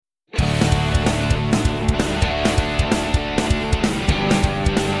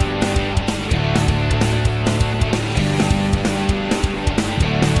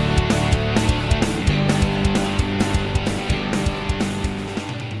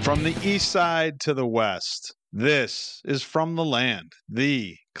From the east side to the west, this is From the Land,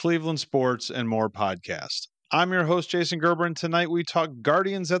 the Cleveland Sports and More podcast. I'm your host, Jason Gerber, and tonight we talk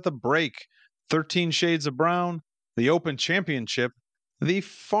Guardians at the break, 13 Shades of Brown, the Open Championship, the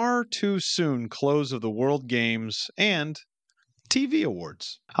far too soon close of the World Games, and TV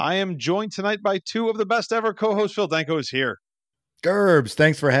awards. I am joined tonight by two of the best ever co-hosts. Phil Danko is here. Gerbs,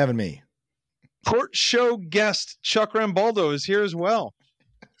 thanks for having me. Court show guest Chuck Rambaldo is here as well.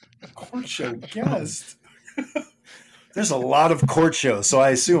 Court show guest. There's a lot of court shows, so I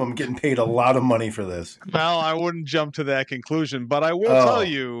assume I'm getting paid a lot of money for this. Well, I wouldn't jump to that conclusion, but I will tell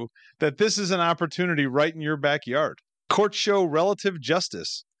you that this is an opportunity right in your backyard. Court show Relative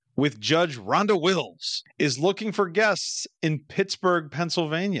Justice with Judge Rhonda Wills is looking for guests in Pittsburgh,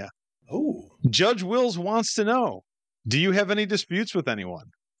 Pennsylvania. Oh. Judge Wills wants to know, do you have any disputes with anyone?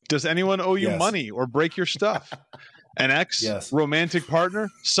 Does anyone owe you money or break your stuff? An ex, romantic partner,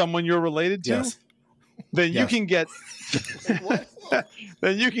 someone you're related to? Then you can get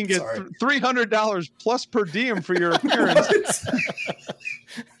 $300 plus per diem for your appearance.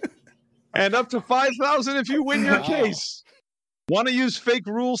 And up to $5,000 if you win your case. Want to use fake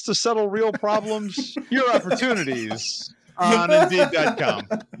rules to settle real problems? Your opportunities on Indeed.com.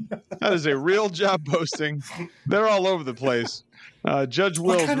 That is a real job posting. They're all over the place. Judge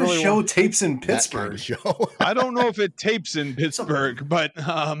Wills what kind really of show tapes in Pittsburgh? Show. I don't know if it tapes in Pittsburgh, but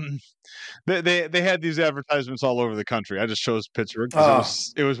they had these advertisements all over the country. I just chose Pittsburgh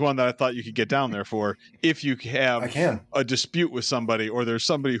because it was one that I thought you could get down there for if you have a dispute with somebody or there's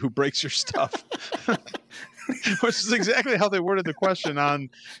somebody who breaks your stuff. Which is exactly how they worded the question on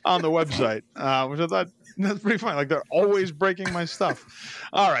the website, which I thought that's pretty funny. Like, they're always breaking my stuff.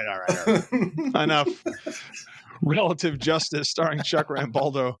 All right. Enough. Relative Justice starring Chuck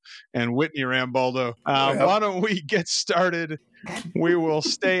Rambaldo and Whitney Rambaldo. Why don't we get started? We will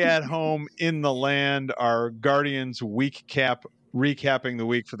stay at home in the land. Our Guardians week cap, recapping the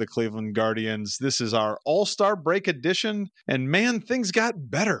week for the Cleveland Guardians. This is our All-Star break edition, and man, things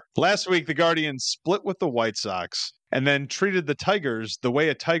got better. Last week, the Guardians split with the White Sox and then treated the Tigers the way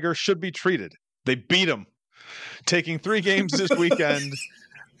a Tiger should be treated. They beat them, taking 3 games this weekend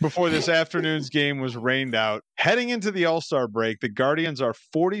before this afternoon's game was rained out. Heading into the All-Star break, the Guardians are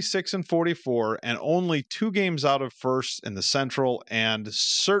 46-44 and only 2 games out of first in the Central, and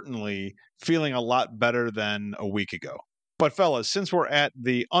certainly feeling a lot better than a week ago. But fellas, since we're at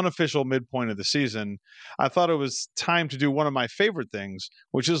the unofficial midpoint of the season, I thought it was time to do one of my favorite things,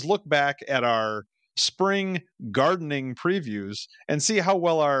 which is look back at our spring gardening previews and see how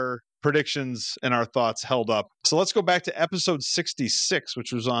well our predictions and our thoughts held up. So let's go back to episode 66,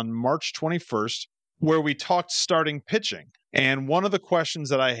 which was on March 21st, where we talked starting pitching. And one of the questions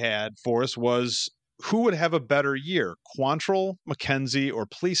that I had for us was, who would have a better year, Quantrill, McKenzie, or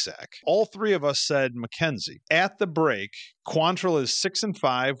Plesac? All 3 of us said McKenzie. At the break, Quantrill is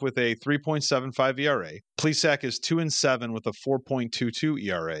 6-5 with a 3.75 ERA. Plesac is 2-7 with a 4.22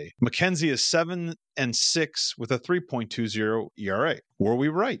 ERA. McKenzie is 7-6 with a 3.20 ERA. Were we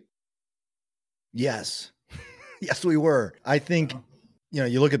right? Yes. Yes, we were. I think,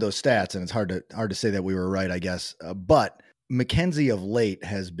 you look at those stats and it's hard to say that we were right, I guess. But McKenzie of late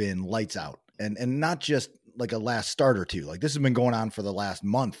has been lights out. And not just like a last start or two. Like, this has been going on for the last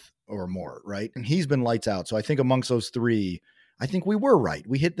month or more, right? And he's been lights out. So I think amongst those 3, I think we were right.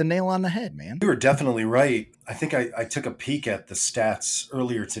 We hit the nail on the head, man. You were definitely right. I think I took a peek at the stats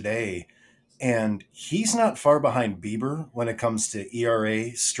earlier today, and he's not far behind Bieber when it comes to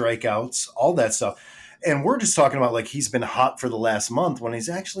ERA, strikeouts, all that stuff. And we're just talking about like he's been hot for the last month when he's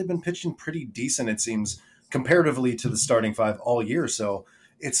actually been pitching pretty decent, it seems, comparatively to the starting 5 all year. So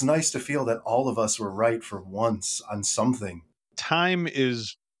it's nice to feel that all of us were right for once on something. Time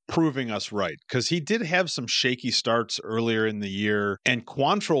is proving us right, because he did have some shaky starts earlier in the year, and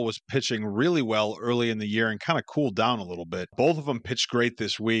Quantrill was pitching really well early in the year and kind of cooled down a little bit. Both of them pitched great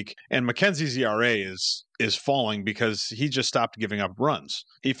this week, and McKenzie's ERA is falling because he just stopped giving up runs.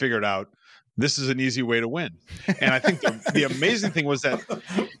 He figured out this is an easy way to win. And I think the amazing thing was that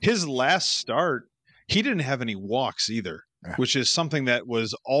his last start, he didn't have any walks either, which is something that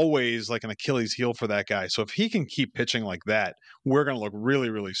was always like an Achilles heel for that guy. So if he can keep pitching like that, we're going to look really,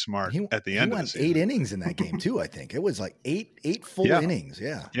 really smart at the end of the season. He went 8 innings in that game too, I think. It was like eight full innings.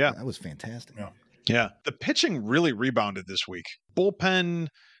 Yeah. That was fantastic. Yeah. The pitching really rebounded this week. Bullpen,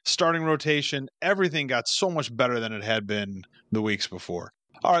 starting rotation, everything got so much better than it had been the weeks before.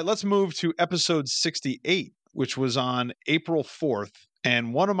 All right, let's move to episode 68, which was on April 4th.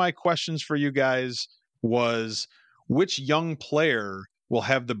 And one of my questions for you guys was, which young player will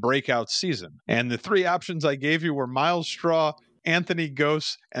have the breakout season? And the 3 options I gave you were Miles Straw, Anthony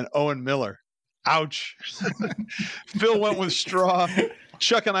Gose and Owen Miller. Ouch. Phil went with Straw.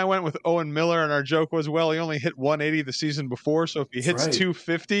 Chuck and I went with Owen Miller, and our joke was, well, he only hit 180 the season before, so if he hits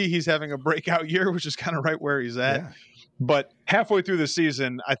 250, he's having a breakout year, which is kind of right where he's at. Yeah. But halfway through the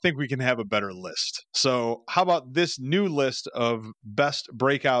season, I think we can have a better list. So how about this new list of best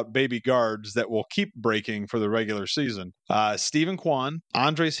breakout baby guards that will keep breaking for the regular season? Steven Kwan,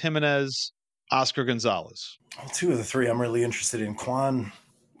 Andres Gimenez, Oscar Gonzalez. Well, 2 of the 3 I'm really interested in. Kwan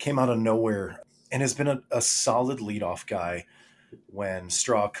came out of nowhere and has been a solid leadoff guy when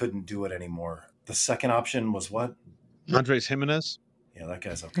Straw couldn't do it anymore. The second option was what? Andres Gimenez. Yeah, that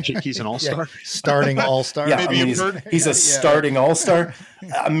guy's okay. He's an all-star. Starting all-star. Yeah, maybe he's a starting all-star.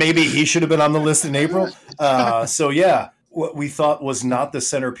 Maybe he should have been on the list in April. What we thought was not the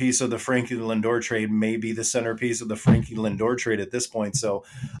centerpiece of the Frankie Lindor trade may be the centerpiece of the Frankie Lindor trade at this point. So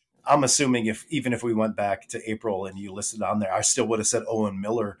I'm assuming even if we went back to April and you listed on there, I still would have said Owen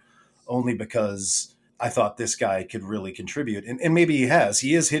Miller, only because I thought this guy could really contribute. And maybe he has.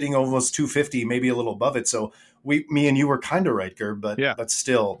 He is hitting almost 250, maybe a little above it. So me and you were kind of right, Gerb, but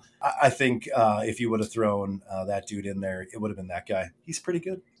still, I think if you would have thrown that dude in there, it would have been that guy. He's pretty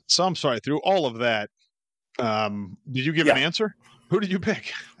good. So I'm sorry, through all of that, did you give an answer? Who did you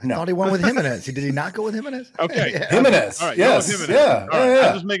pick? I thought he went with Gimenez. Did he not go with Gimenez? Okay. Gimenez. All right. Yes. Gimenez. Yeah. All right. Yeah.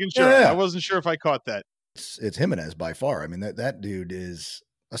 I was making sure. Yeah. I wasn't sure if I caught that. It's Gimenez by far. I mean, that dude is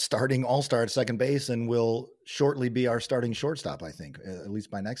a starting all-star at second base and will shortly be our starting shortstop, I think, at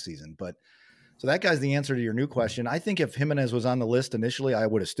least by next season. But so that guy's the answer to your new question. I think if Gimenez was on the list initially, I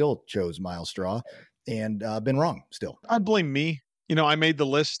would have still chose Myles Straw and been wrong still. I'd blame me. I made the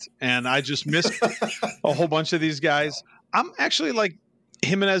list and I just missed a whole bunch of these guys. I'm actually like,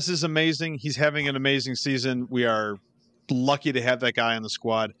 Gimenez is amazing. He's having an amazing season. We are lucky to have that guy on the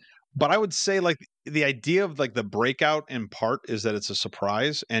squad. But I would say like the idea of like the breakout in part is that it's a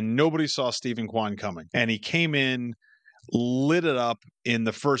surprise and nobody saw Steven Kwan coming. And he came in, lit it up in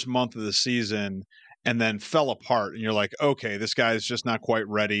the first month of the season and then fell apart. And you're like, okay, this guy's just not quite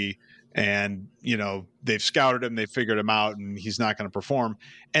ready. And, they've scouted him, they figured him out and he's not going to perform.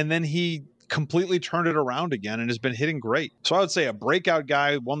 And then he completely turned it around again and has been hitting great. So I would say a breakout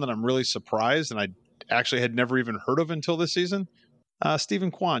guy, one that I'm really surprised and I actually had never even heard of until this season.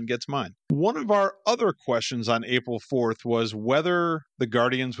 Steven Kwan gets mine. One of our other questions on April 4th was whether the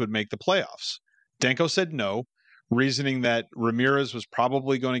Guardians would make the playoffs. Danko said no, reasoning that Ramirez was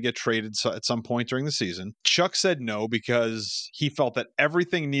probably going to get traded at some point during the season. Chuck said no because he felt that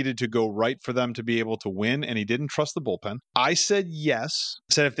everything needed to go right for them to be able to win, and he didn't trust the bullpen. I said yes.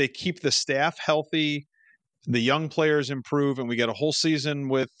 Said if they keep the staff healthy, the young players improve, and we get a whole season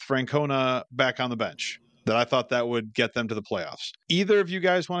with Francona back on the bench, that I thought that would get them to the playoffs. Either of you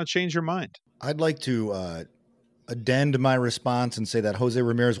guys want to change your mind? I'd like to addend my response and say that Jose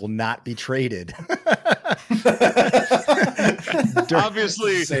Ramirez will not be traded.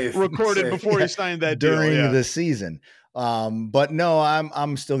 Obviously recorded before he signed that deal. During the season. But no,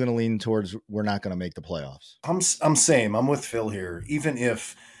 I'm still going to lean towards we're not going to make the playoffs. I'm same. I'm with Phil here. Even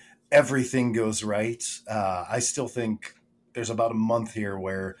if everything goes right, I still think there's about a month here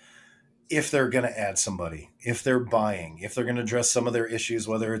where if they're going to add somebody, if they're buying, if they're going to address some of their issues,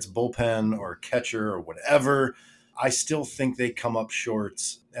 whether it's bullpen or catcher or whatever, I still think they come up short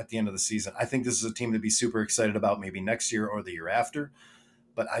at the end of the season. I think this is a team to be super excited about maybe next year or the year after,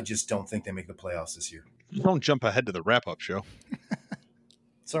 but I just don't think they make the playoffs this year. Don't jump ahead to the wrap-up show.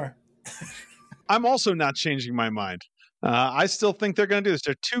 Sorry. I'm also not changing my mind. I still think they're going to do this.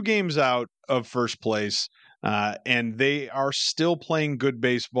 They're 2 games out of first place, and they are still playing good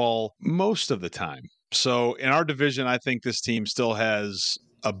baseball most of the time. So in our division, I think this team still has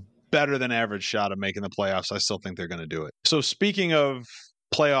a better than average shot of making the playoffs. I still think they're going to do it. So speaking of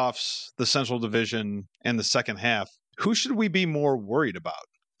playoffs, the Central Division, and the second half, who should we be more worried about?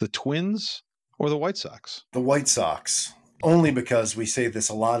 The Twins or the White Sox? The White Sox, only because we say this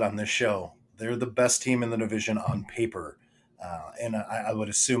a lot on this show. They're the best team in the division on paper. And I would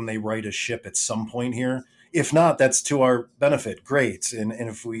assume they right a ship at some point here. If not, that's to our benefit. Great. And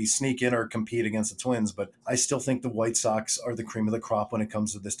if we sneak in or compete against the Twins, but I still think the White Sox are the cream of the crop when it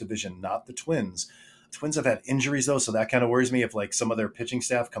comes to this division, not the Twins. Twins have had injuries though, so that kind of worries me. If like some of their pitching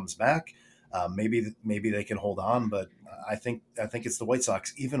staff comes back, maybe they can hold on. But I think it's the White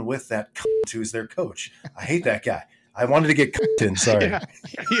Sox, even with that who's their coach. I hate that guy. I wanted to get in. Sorry. Yeah.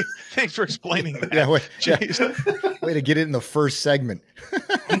 Thanks for explaining that. Way to get it in the first segment.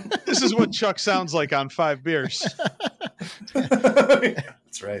 This is what Chuck sounds like on 5 beers.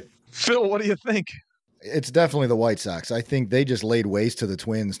 That's right. Phil, what do you think? It's definitely the White Sox. I think they just laid waste to the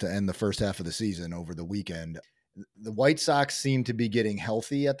Twins to end the first half of the season over the weekend. The White Sox seem to be getting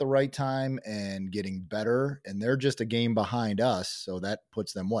healthy at the right time and getting better, and they're just a game behind us. So that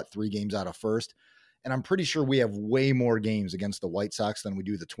puts them, 3 games out of first. And I'm pretty sure we have way more games against the White Sox than we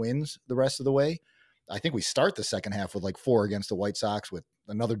do the Twins the rest of the way. I think we start the second half with 4 against the White Sox with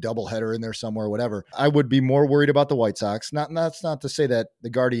another doubleheader in there somewhere, whatever. I would be more worried about the White Sox. That's not to say that the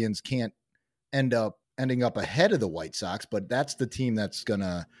Guardians can't ending up ahead of the White Sox, but that's the team that's going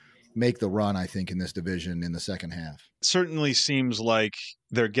to make the run, I think, in this division in the second half. It certainly seems like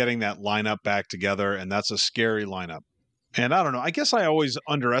they're getting that lineup back together, and that's a scary lineup. And I don't know. I guess I always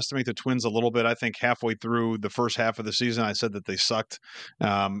underestimate the Twins a little bit. I think halfway through the first half of the season, I said that they sucked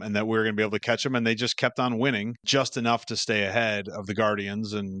and that we were going to be able to catch them. And they just kept on winning just enough to stay ahead of the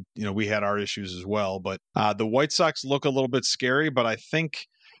Guardians. And, we had our issues as well. But the White Sox look a little bit scary. But I think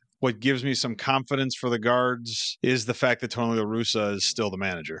what gives me some confidence for the Guards is the fact that Tony La Russa is still the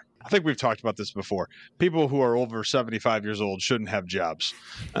manager. I think we've talked about this before. People who are over 75 years old shouldn't have jobs.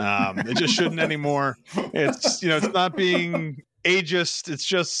 They just shouldn't anymore. It's, it's not being ageist. It's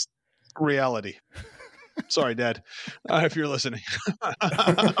just reality. Sorry, Dad, if you're listening.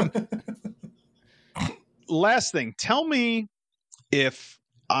 Last thing, tell me if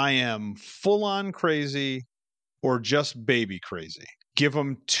I am full on crazy or just baby crazy. Give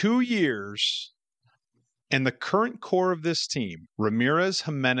them 2 years, and the current core of this team, Ramirez,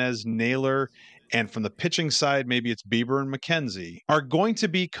 Jimenez, Naylor, and from the pitching side, maybe it's Bieber and McKenzie, are going to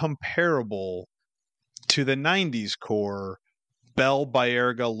be comparable to the 90s core, Bell,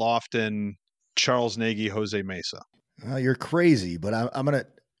 Baerga, Lofton, Charles Nagy, Jose Mesa. You're crazy, but I'm gonna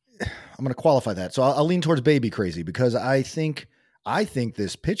qualify that. So I'll lean towards baby crazy because I think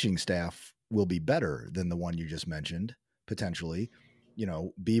this pitching staff will be better than the one you just mentioned, potentially.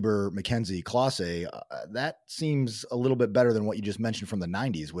 Bieber, McKenzie, Clase, that seems a little bit better than what you just mentioned from the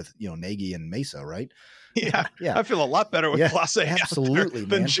 90s with, Nagy and Mesa, right? Yeah. I feel a lot better with Clase absolutely,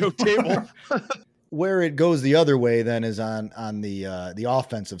 than Joe Table. Where it goes the other way then is on the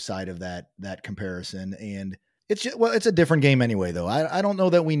offensive side of that comparison. And it's a different game anyway, though. I don't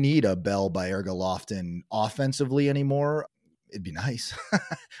know that we need a Bell, Baerga, Lofton offensively anymore. It'd be nice,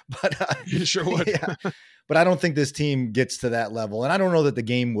 but you sure would. Yeah. But I don't think this team gets to that level. And I don't know that the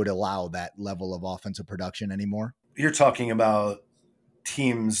game would allow that level of offensive production anymore. You're talking about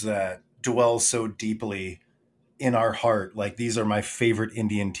teams that dwell so deeply in our heart. Like, these are my favorite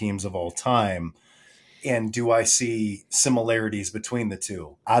Indian teams of all time. And do I see similarities between the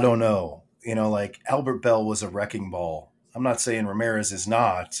two? I don't know. Like Albert Bell was a wrecking ball. I'm not saying Ramirez is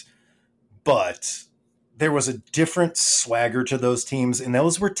not, but there was a different swagger to those teams. And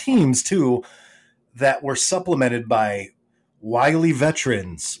those were teams too that were supplemented by wily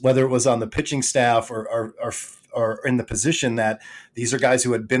veterans, whether it was on the pitching staff or in the position that these are guys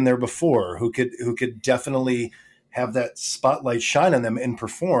who had been there before, who could definitely have that spotlight shine on them and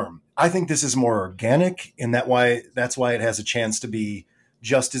perform. I think this is more organic, and that's why it has a chance to be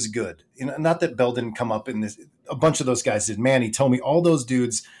just as good. Not that Bell didn't come up in this. A bunch of those guys did. Manny, Tommy, all those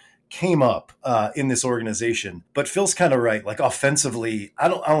dudes came up in this organization. But Phil's kind of right. Like, offensively, I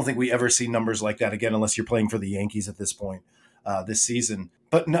don't think we ever see numbers like that again unless you're playing for the Yankees at this point this season.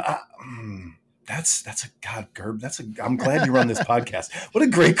 But no, I'm glad you run this podcast. What a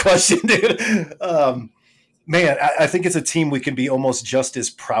great question, dude. Man, I think it's a team we can be almost just as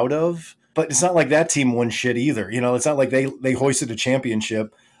proud of. But it's not like that team won shit either. It's not like they hoisted a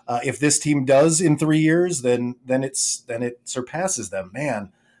championship. If this team does in 3 years, then it surpasses them.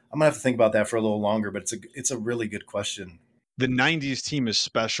 Man, I'm gonna have to think about that for a little longer, but it's a really good question. The 90s team is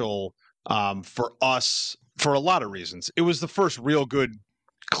special for us for a lot of reasons. It was the first real good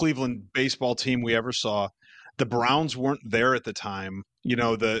Cleveland baseball team we ever saw. The Browns weren't there at the time.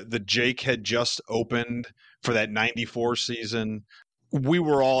 The Jake had just opened for that 94 season. We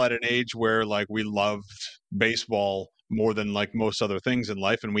were all at an age where we loved baseball more than most other things in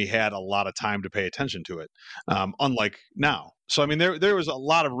life, and we had a lot of time to pay attention to it, unlike now. So, there was a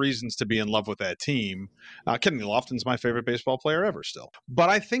lot of reasons to be in love with that team. Kenny Lofton's my favorite baseball player ever still. But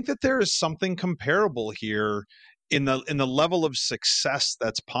I think that there is something comparable here in the level of success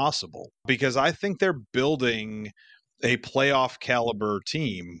that's possible, because I think they're building a playoff caliber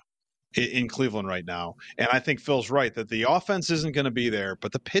team in Cleveland right now. And I think Phil's right that the offense isn't going to be there,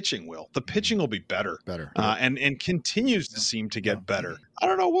 but the pitching will. The pitching will be better. And continues to seem to get better. I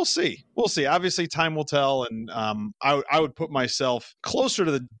don't know. We'll see. Obviously, time will tell, and I would put myself closer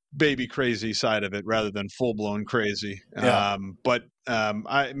to the baby crazy side of it rather than full blown crazy. Yeah. But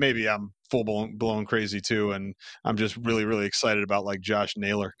maybe I'm full blown crazy too, and I'm just really, really excited about like Josh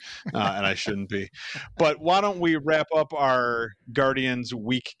Naylor, and I shouldn't be. But why don't we wrap up our Guardians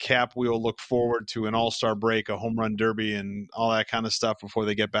week cap? We'll look forward to an All-Star break, a home run derby, and all that kind of stuff before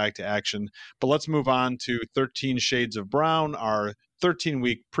they get back to action. But let's move on to 13 Shades of Brown, our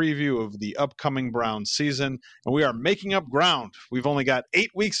 13-week preview of the upcoming Browns season, and we are making up ground. We've only got 8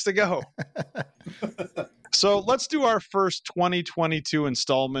 weeks to go. So let's do our first 2022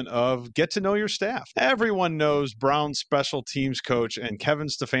 installment of Get to Know Your Staff. Everyone knows Browns special teams coach and Kevin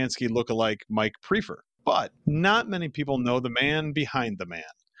Stefanski lookalike Mike Priefer, but not many people know the man behind the man.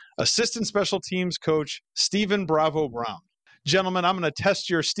 Assistant special teams coach Stephen Bravo Brown. Gentlemen, I'm going to test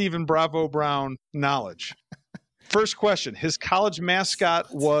your Stephen Bravo Brown knowledge. First question, his college mascot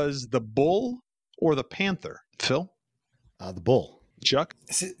was the Bull or the Panther? Phil? The Bull. Chuck?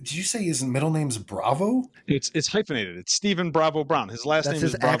 Did you say his middle name's Bravo? It's hyphenated. It's Stephen Bravo Brown. His last name is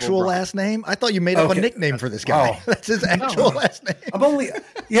Bravo That's his actual Brown. last name? I thought you made up a nickname for this guy. Oh. That's his actual last name.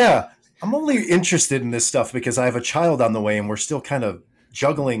 I'm only interested in this stuff because I have a child on the way and we're still kind of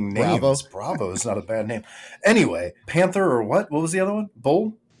juggling names. Bravo is not a bad name. Anyway, Panther or what? What was the other one?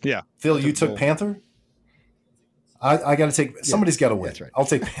 Bull? Yeah. Phil, you took Bull. Panther? I got to take – somebody's got to win. That's right. I'll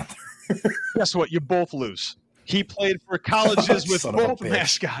take Panther. Guess what? You both lose. He played for colleges with both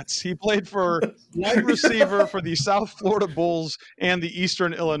mascots. He played for wide receiver for the South Florida Bulls and the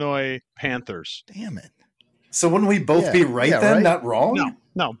Eastern Illinois Panthers. Damn it. So wouldn't we both be right then? Right? Not wrong?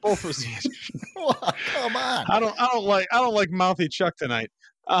 No, both was the answer. Come on. I don't like mouthy Chuck tonight.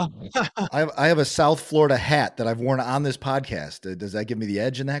 I have a South Florida hat that I've worn on this podcast. Does that give me the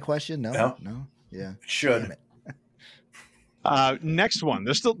edge in that question? No. Yeah. It should. Next one.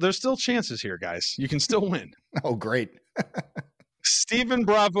 There's still chances here, guys. You can still win. Oh, great. Stephen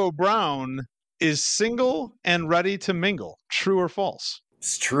Bravo Brown is single and ready to mingle. True or false?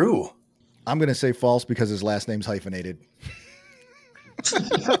 It's true. I'm going to say false because his last name's hyphenated.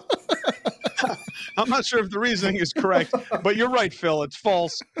 I'm not sure if the reasoning is correct, but you're right, Phil. It's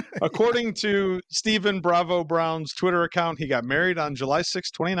false. According to Stephen Bravo Brown's Twitter account, he got married on July 6,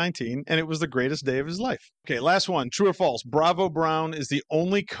 2019, and it was the greatest day of his life. Okay, last one. True or false? Bravo Brown is the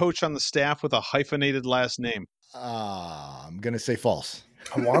only coach on the staff with a hyphenated last name. I'm going to say false.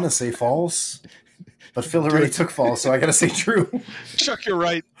 I want to say false, but Phil already took false, so I got to say true. Chuck, you're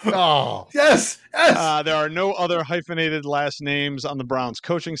right. Oh, yes. There are no other hyphenated last names on the Browns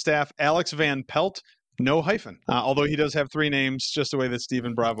coaching staff. Alex Van Pelt, no hyphen, although he does have 3 names, just the way that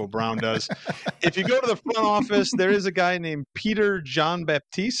Stephen Bravo Brown does. If you go to the front office, there is a guy named Peter John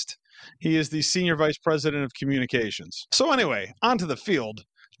Baptiste. He is the senior vice president of communications. So anyway, onto the field.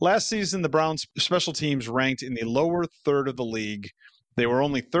 Last season, the Browns special teams ranked in the lower third of the league. They were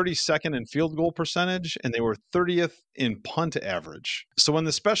only 32nd in field goal percentage, and they were 30th in punt average. So when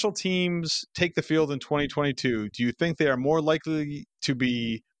the special teams take the field in 2022, do you think they are more likely to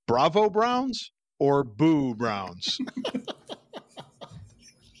be Bravo Browns or Boo Browns?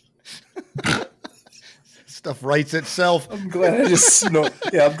 Stuff writes itself. I'm glad I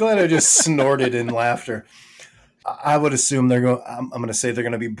just snorted in laughter. I would assume they're going. I'm going to say they're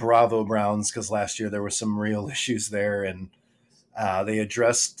going to be Bravo Browns because last year there were some real issues there, and they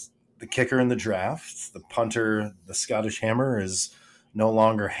addressed the kicker in the draft. The punter, the Scottish Hammer, is no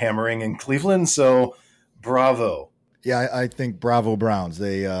longer hammering in Cleveland. So, bravo. Yeah, I think Bravo Browns.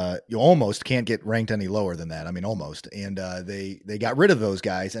 They you almost can't get ranked any lower than that. I mean, almost. And they got rid of those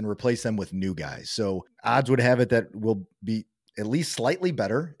guys and replaced them with new guys. So odds would have it that will be at least slightly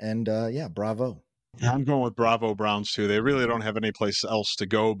better. And bravo. I'm going with Bravo Browns too. They really don't have any place else to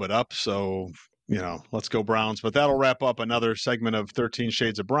go but up. So, let's go Browns. But that'll wrap up another segment of 13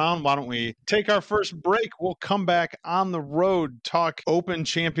 Shades of Brown. Why don't we take our first break? We'll come back on the road, talk Open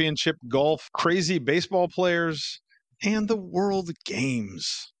Championship golf, crazy baseball players, and the World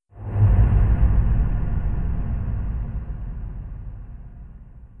Games.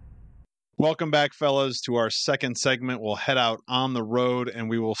 Welcome back, fellas, to our second segment. We'll head out on the road, and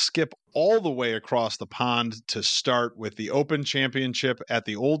we will skip all the way across the pond to start with the Open Championship at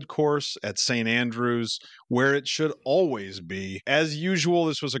the Old Course at St. Andrews, where it should always be. As usual,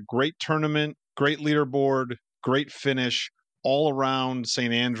 this was a great tournament, great leaderboard, great finish. All around,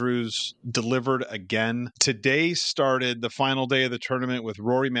 St. Andrews delivered again. Today started the final day of the tournament with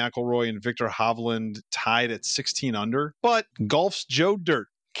Rory McIlroy and Victor Hovland tied at 16 under. But golf's Joe Dirt,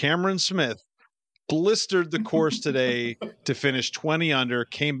 Cameron Smith, blistered the course today to finish 20 under,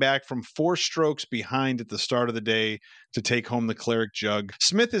 came back from 4 strokes behind at the start of the day to take home the Claret Jug.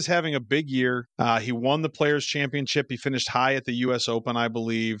 Smith is having a big year. He won the Players' Championship. He finished high at the U.S. Open, I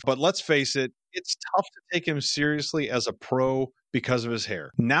believe. But let's face it, it's tough to take him seriously as a pro because of his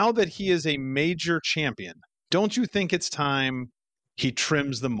hair. Now that he is a major champion, don't you think it's time he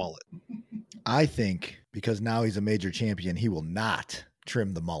trims the mullet? I think because now he's a major champion, he will not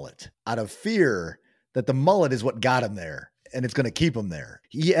trim the mullet out of fear that the mullet is what got him there and it's going to keep him there.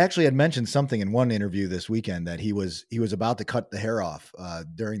 He actually had mentioned something in one interview this weekend that he was about to cut the hair off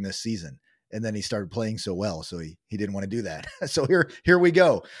during this season. And then he started playing so well. So he didn't want to do that. So here we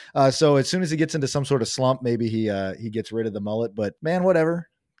go. So as soon as he gets into some sort of slump, maybe he gets rid of the mullet, but man, whatever.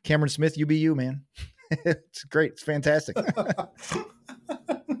 Cameron Smith, you be you, man. It's great. It's fantastic.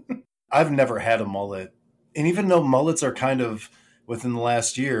 I've never had a mullet. And even though mullets are kind of within the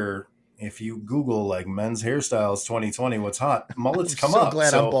last year, if you Google like men's hairstyles 2020, what's hot, mullets come up.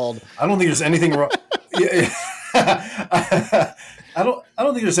 Glad I'm bald. I don't think there's anything wrong. I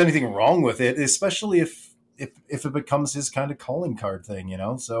don't think there's anything wrong with it, especially if it becomes his kind of calling card thing, you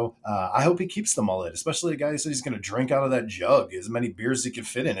know? So I hope he keeps the mullet, especially a guy who said he's going to drink out of that jug, as many beers as he can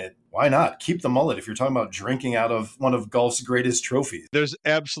fit in it. Why not? Keep the mullet if you're talking about drinking out of one of golf's greatest trophies. There's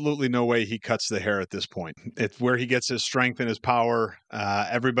absolutely no way he cuts the hair at this point. It's where he gets his strength and his power.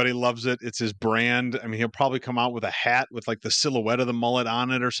 Everybody loves it. It's his brand. I mean, he'll probably come out with a hat with like the silhouette of the mullet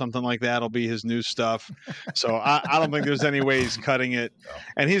on it or something like that. It'll be his new stuff. So I don't think there's any way he's cutting it. No.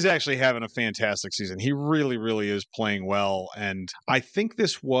 And he's actually having a fantastic season. He really, really is playing well. And I think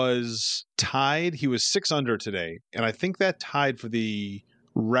this was tied. He was 6 under today. And I think that tied for the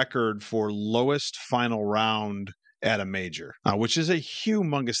record for lowest final round at a major, which is a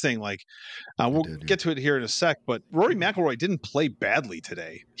humongous thing. Like we'll get to it here in a sec, but Rory McIlroy didn't play badly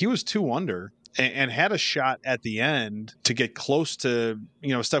today. He was 2 under and had a shot at the end to get close to,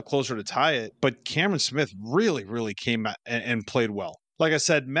 a step closer to tie it. But Cameron Smith really, really came and played well. Like I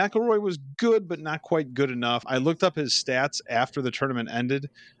said, McIlroy was good, but not quite good enough. I looked up his stats after the tournament ended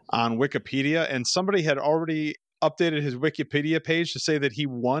on Wikipedia, and somebody had already updated his Wikipedia page to say that he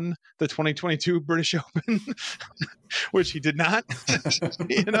won the 2022 British Open, which he did not,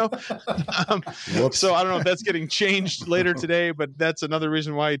 So I don't know if that's getting changed later today, but that's another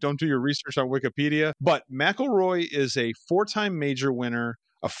reason why you don't do your research on Wikipedia. But McIlroy is a 4-time major winner,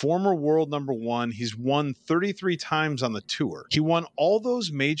 a former world number 1. He's won 33 times on the tour. He won all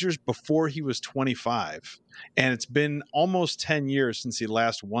those majors before he was 25. And it's been almost 10 years since he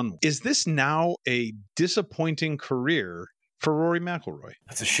last won. Is this now a disappointing career for Rory McIlroy?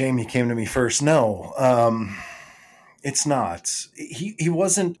 That's a shame he came to me first. No, it's not. He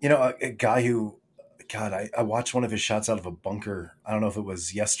wasn't, a guy who, God, I watched one of his shots out of a bunker. I don't know if it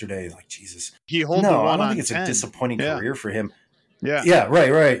was yesterday. Like, Jesus. He holds the one I don't on think it's 10. a disappointing career for him. Yeah. Yeah,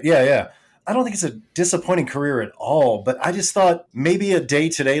 right. Yeah. I don't think it's a disappointing career at all, but I just thought maybe a day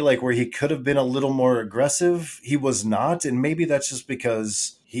today, like where he could have been a little more aggressive, he was not. And maybe that's just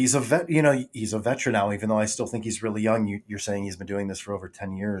because he's he's a veteran now, even though I still think he's really young. You're saying he's been doing this for over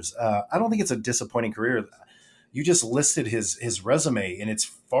 10 years. I don't think it's a disappointing career. You just listed his resume, and it's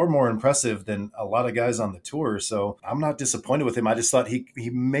far more impressive than a lot of guys on the tour. So I'm not disappointed with him. I just thought he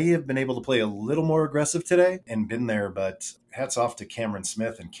may have been able to play a little more aggressive today and been there. But hats off to Cameron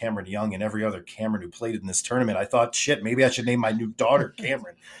Smith and Cameron Young and every other Cameron who played in this tournament. I thought, shit, maybe I should name my new daughter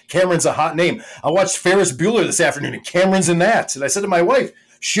Cameron. Cameron's a hot name. I watched Ferris Bueller this afternoon, and Cameron's in that. And I said to my wife,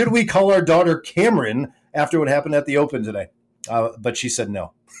 should we call our daughter Cameron after what happened at the Open today? But she said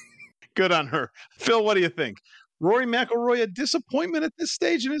no. Good on her. Phil, what do you think? Rory McIlroy a disappointment at this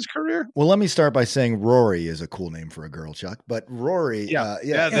stage in his career? Well, let me start by saying Rory is a cool name for a girl, Chuck. But Rory,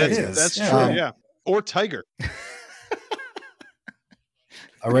 that's true. Yeah, or Tiger.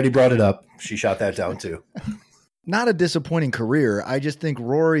 Already brought it up. She shot that down too. Not a disappointing career. I just think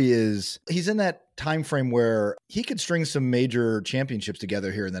Rory he's in that time frame where he could string some major championships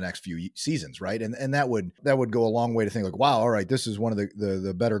together here in the next few seasons, right? And that would go a long way to think like, wow, all right, this is one of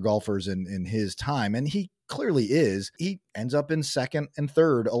the better golfers in his time. And he clearly is. He ends up in second and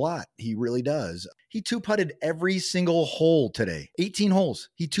third a lot. He really does. He 2-putted every single hole today. 18 holes.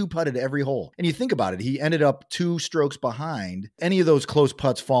 He 2-putted every hole. And you think about it, he ended up 2 strokes behind. Any of those close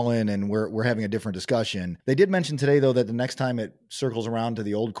putts fall in, and we're having a different discussion. They did mention today, though, that the next time it circles around to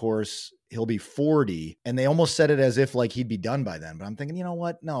the old course, he'll be 40. And they almost said it as if like he'd be done by then. But I'm thinking, you know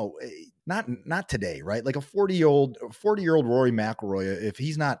what? No, not today, right? Like a 40-year-old Rory McIlroy, if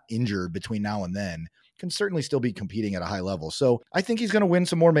he's not injured between now and then, can certainly still be competing at a high level. So I think he's going to win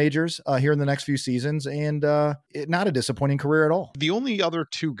some more majors here in the next few seasons, and not a disappointing career at all. The only other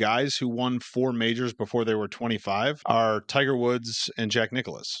two guys who won 4 majors before they were 25 are Tiger Woods and Jack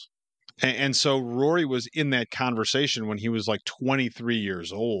Nicklaus. And so Rory was in that conversation when he was like 23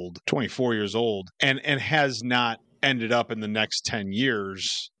 years old, 24 years old, and has not ended up in the next 10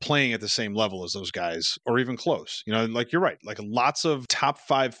 years playing at the same level as those guys or even close. You know, like you're right, like lots of top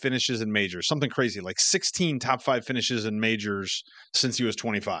 5 finishes in majors, something crazy, like 16 top 5 finishes in majors since he was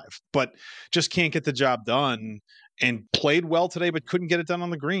 25, but just can't get the job done, and played well today, but couldn't get it done on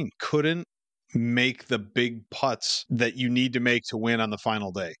the green. Couldn't make the big putts that you need to make to win on the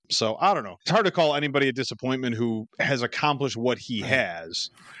final day. So I don't know. It's hard to call anybody a disappointment who has accomplished what he has.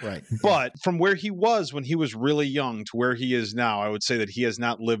 Right. But from where he was when he was really young to where he is now, I would say that he has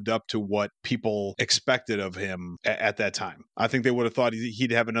not lived up to what people expected of him at that time. I think they would have thought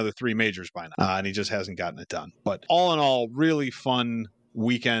he'd have another 3 majors by now, and he just hasn't gotten it done. But all in all, really fun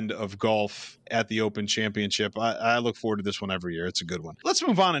weekend of golf at the Open Championship. I look forward to this one every year. It's a good one. Let's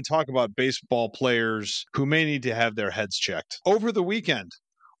move on and talk about baseball players who may need to have their heads checked. Over the weekend,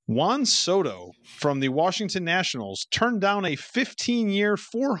 Juan Soto from the Washington Nationals turned down a 15-year,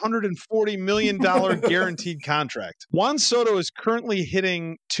 $440 million guaranteed contract. Juan Soto is currently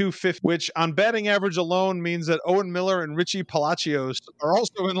hitting .250, which on batting average alone means that Owen Miller and Richie Palacios are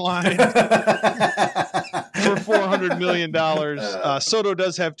also in line for $400 million. Soto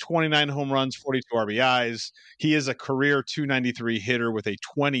does have 29 home runs, 42 RBIs. He is a career .293 hitter with a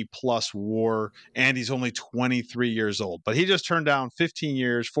 20-plus WAR, and he's only 23 years old. But he just turned down 15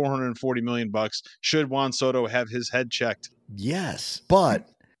 years, $440 million. Should Juan Soto have his head checked? Yes, but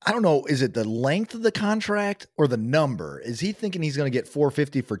I don't know. Is it the length of the contract or the number? Is he thinking he's going to get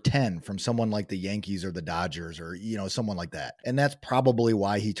 450 for 10 from someone like the Yankees or the Dodgers or, you know, someone like that? And that's probably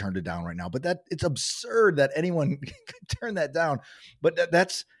why he turned it down right now. But it's absurd that anyone could turn that down. But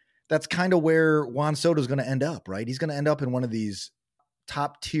that's kind of where Juan Soto is going to end up, right? He's going to end up in one of these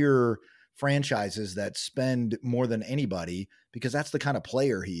top tier franchises that spend more than anybody because that's the kind of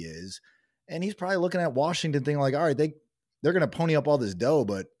player he is. And he's probably looking at Washington thinking like, all right, they're going to pony up all this dough,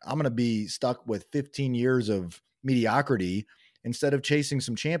 but I'm going to be stuck with 15 years of mediocrity instead of chasing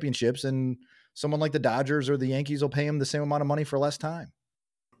some championships, and someone like the Dodgers or the Yankees will pay him the same amount of money for less time.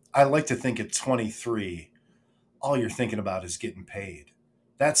 I like to think at 23, all you're thinking about is getting paid.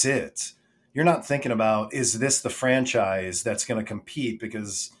 That's it. You're not thinking about, is this the franchise that's going to compete?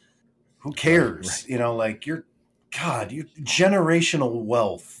 Because who cares? Right. You know, like you generational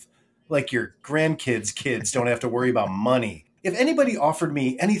wealth. Like your grandkids' kids don't have to worry about money. If anybody offered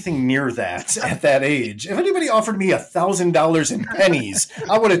me anything near that at that age, if anybody offered me $1,000 in pennies,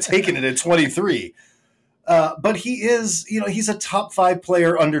 I would have taken it at 23. But he is, you know, he's a top 5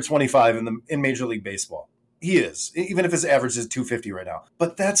 player under 25 in Major League Baseball. He is, even if his average is 250 right now.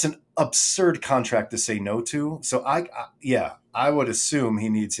 But that's an absurd contract to say no to. So I would assume he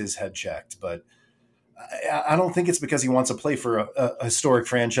needs his head checked, but I don't think it's because he wants to play for a historic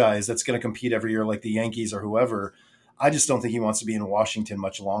franchise that's going to compete every year like the Yankees or whoever. I just don't think he wants to be in Washington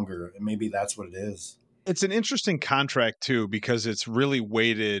much longer. And maybe that's what it is. It's an interesting contract, too, because it's really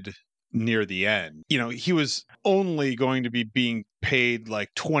weighted near the end. You know, he was only going to be being paid like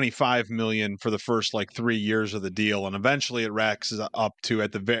 $25 million for the first like 3 years of the deal. And eventually it racks up to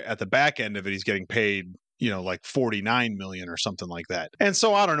at the back end of it, he's getting paid, you know, like 49 million or something like that. And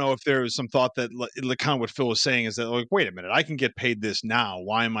so I don't know if there was some thought that kind of what Phil was saying is that, like, wait a minute, I can get paid this now.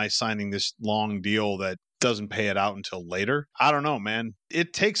 Why am I signing this long deal that doesn't pay it out until later? I don't know, man.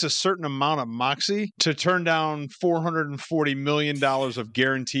 It takes a certain amount of moxie to turn down $440 million of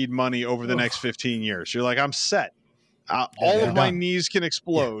guaranteed money over the next 15 years. You're like, I'm set. All of my knees can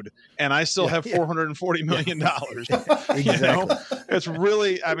explode, and I still have $440 million. Exactly. You know? It's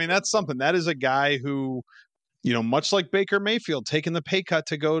really, I mean, that's something. That is a guy who, you know, much like Baker Mayfield, taking the pay cut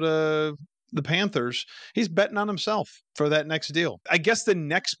to go to the Panthers, he's betting on himself for that next deal. I guess the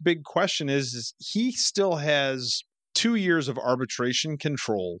next big question is he still has 2 years of arbitration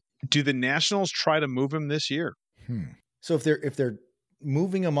control. Do the Nationals try to move him this year? So if they're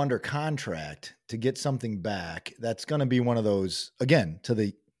moving him under contract to get something back, that's going to be one of those, again, to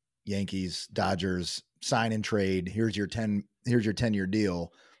the Yankees, Dodgers, sign and trade. Here's your 10-year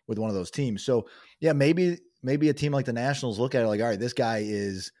deal with one of those teams. So yeah, maybe a team like the Nationals look at it like, all right, this guy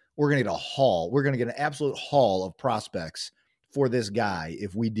we're going to get a haul. We're going to get an absolute haul of prospects for this guy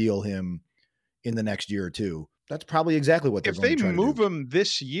if we deal him in the next year or two. That's probably exactly what they're going to try to do. If they move him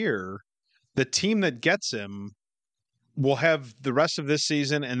this year, the team that gets him will have the rest of this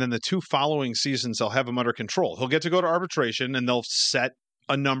season, and then the 2 following seasons, they'll have him under control. He'll get to go to arbitration, and they'll set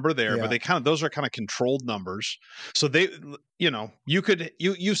a number there, but those are kind of controlled numbers. So they,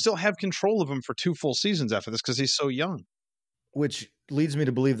 you still have control of him for 2 full seasons after this because he's so young. Which leads me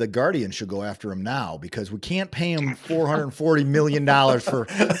to believe the Guardians should go after him now, because we can't pay him $440 million for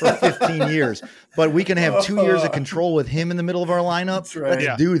 15 years, but we can have 2 years of control with him in the middle of our lineup. That's right.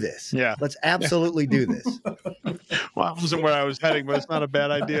 Let's do this. Yeah. Let's absolutely do this. Well, that wasn't where I was heading, but it's not a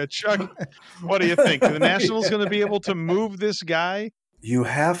bad idea. Chuck, what do you think? Are the Nationals going to be able to move this guy? You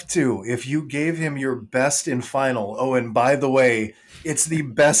have to. If you gave him your best in final, oh, and by the way, it's the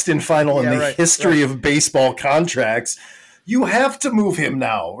best in final in the history of baseball contracts. You have to move him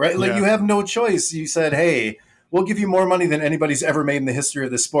now, right? Like you have no choice. You said, hey, we'll give you more money than anybody's ever made in the history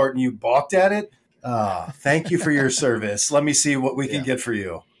of the sport, and you balked at it. Thank you for your service. Let me see what we can get for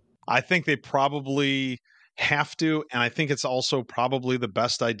you. I think they probably have to, and I think it's also probably the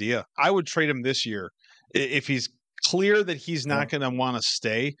best idea. I would trade him this year if he's clear that he's not going to want to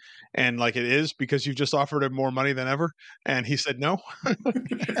stay, and like it is because you just offered him more money than ever, and he said no.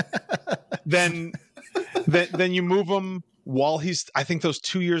 then you move him while I think those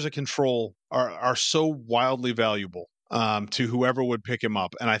 2 years of control are so wildly valuable to whoever would pick him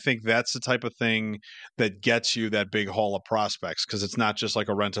up. And I think that's the type of thing that gets you that big haul of prospects, because it's not just like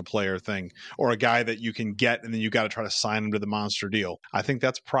a rent a player thing or a guy that you can get and then you got to try to sign him to the monster deal. I think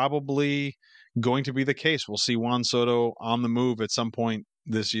that's probably going to be the case. We'll see Juan Soto on the move at some point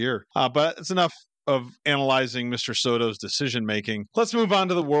this year. But it's enough of analyzing Mr. Soto's decision making. Let's move on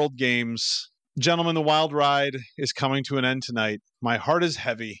to the World Games. Gentlemen, the wild ride is coming to an end tonight. My heart is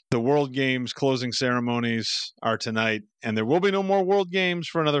heavy. The World Games closing ceremonies are tonight, and there will be no more World Games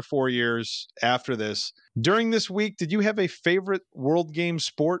for another 4 years after this. During this week, did you have a favorite World Games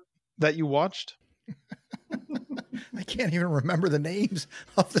sport that you watched? I can't even remember the names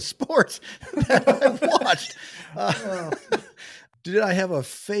of the sports that I've watched. Did I have a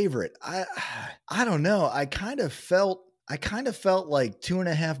favorite? I don't know. I kind of felt like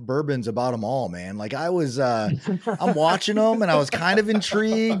 2.5 bourbons about them all, man. Like I was, I'm watching them and I was kind of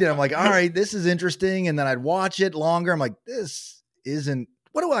intrigued, and I'm like, all right, this is interesting. And then I'd watch it longer. I'm like, this isn't,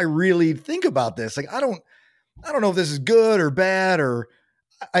 what do I really think about this? Like, I don't know if this is good or bad, or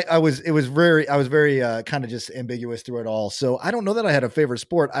I was very kind of just ambiguous through it all. So I don't know that I had a favorite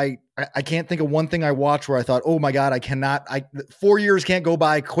sport. I can't think of one thing I watched where I thought, oh my God, 4 years can't go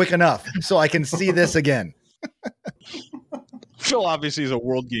by quick enough so I can see this again. Phil obviously is a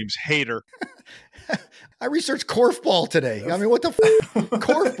World Games hater. I researched korfball today. I mean, what the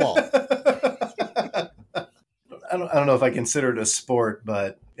korfball? I don't know if I consider it a sport,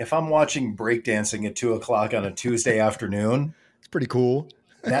 but if I'm watching breakdancing at 2:00 on a Tuesday afternoon, it's pretty cool.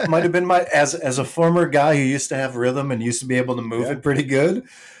 That might have been as a former guy who used to have rhythm and used to be able to move it pretty good.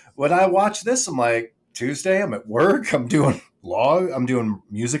 When I watch this, I'm like, Tuesday, I'm at work, I'm doing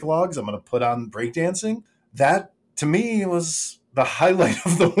music logs, I'm going to put on breakdancing. That, to me, was the highlight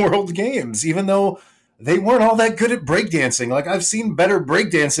of the World Games, even though they weren't all that good at breakdancing. Like, I've seen better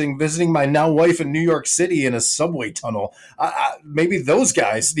breakdancing visiting my now wife in New York City in a subway tunnel. Maybe those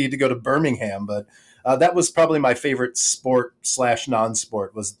guys need to go to Birmingham, but that was probably my favorite sport /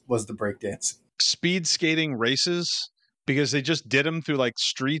 non-sport was the breakdancing. Speed skating races, because they just did them through like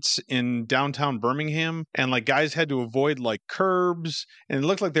streets in downtown Birmingham, and like guys had to avoid like curbs, and it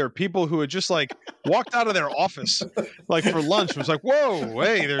looked like there were people who had just like walked out of their office like for lunch. It was like, whoa,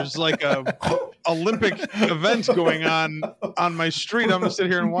 hey, there's like a Olympic event going on my street. I'm gonna sit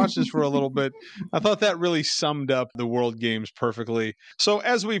here and watch this for a little bit. I thought that really summed up the World Games perfectly. So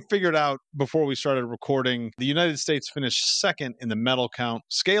as we figured out before we started recording, the United States finished second in the medal count,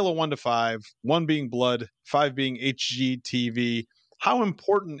 scale of 1 to 5, 1 being blood, 5 being HGTV. How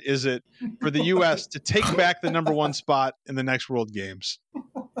important is it for the U.S. to take back the #1 spot in the next World Games?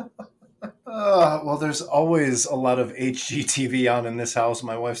 Well, there's always a lot of HGTV on in this house.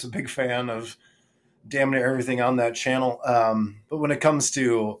 My wife's a big fan of damn near everything on that channel. But when it comes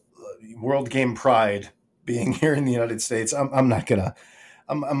to World Game pride being here in the United States, I'm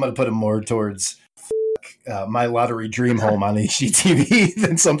gonna put it more towards My Lottery Dream Home on HGTV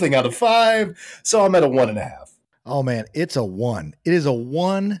than something out of 5. So I'm at a 1.5. Oh man, it's a 1. It is a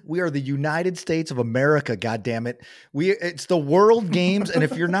 1. We are the United States of America. God damn it. It's the World Games. And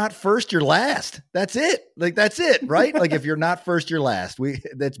if you're not first, you're last. That's it. Like, that's it, right? Like, if you're not first, you're last.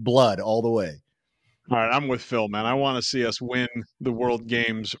 That's blood all the way. All right, I'm with Phil, man. I want to see us win the World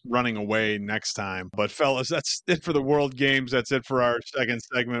Games running away next time. But fellas, that's it for the World Games. That's it for our second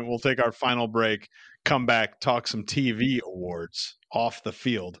segment. We'll take our final break, come back, talk some TV awards off the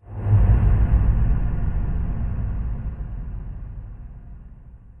field.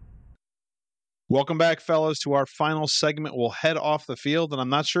 Welcome back, fellas, to our final segment. We'll head off the field, and I'm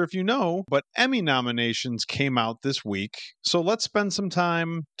not sure if you know, but Emmy nominations came out this week. So let's spend some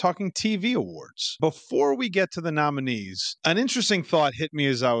time talking TV awards. Before we get to the nominees, an interesting thought hit me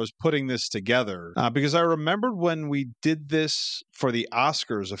as I was putting this together, because I remembered when we did this for the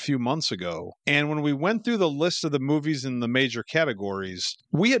Oscars a few months ago, and when we went through the list of the movies in the major categories,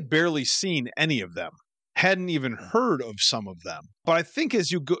 we had barely seen any of them. Hadn't even heard of some of them. But I think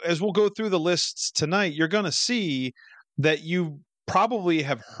as we'll go through the lists tonight, you're going to see that you probably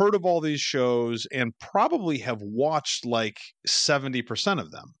have heard of all these shows and probably have watched like 70%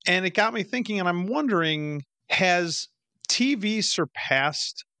 of them. And it got me thinking, and I'm wondering, has TV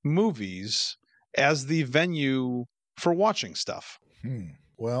surpassed movies as the venue for watching stuff?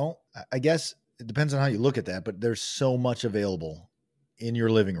 Well, I guess it depends on how you look at that, but there's so much available in your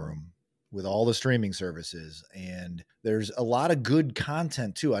living room with all the streaming services, and there's a lot of good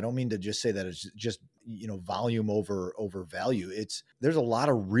content too. I don't mean to just say that it's just, volume over value. There's a lot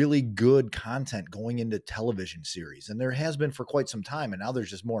of really good content going into television series, and there has been for quite some time, and now there's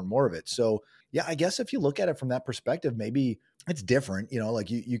just more and more of it. So yeah, I guess if you look at it from that perspective, maybe it's different. Like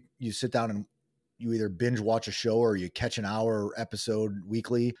you sit down and you either binge watch a show or you catch an hour episode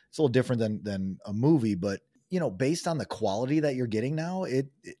weekly. It's a little different than a movie, but based on the quality that you're getting now,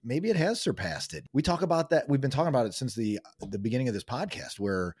 maybe it has surpassed it. We talk about that. We've been talking about it since the beginning of this podcast,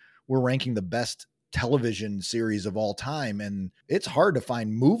 where we're ranking the best television series of all time. And it's hard to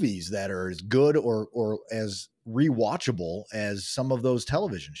find movies that are as good or as rewatchable as some of those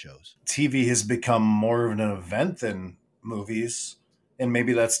television shows. TV has become more of an event than movies. And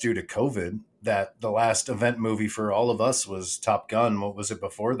maybe that's due to COVID, that the last event movie for all of us was Top Gun. What was it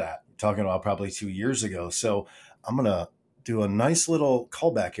before that? Talking about probably 2 years ago. So I'm going to do a nice little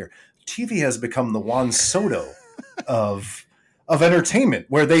callback here. TV has become the Juan Soto of entertainment,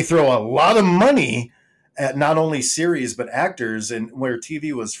 where they throw a lot of money at not only series, but actors, and where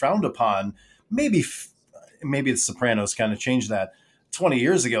TV was frowned upon. Maybe The Sopranos kind of changed that. 20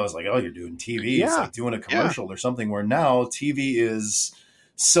 years ago, it's like, oh, you're doing TV. Yeah. It's like doing a commercial or something, where now TV is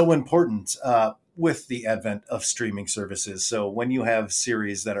so important with the advent of streaming services. So when you have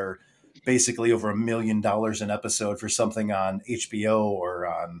series that are basically over $1 million an episode for something on HBO or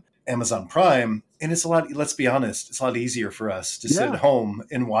on Amazon Prime, and it's a lot, let's be honest, it's a lot easier for us to sit at home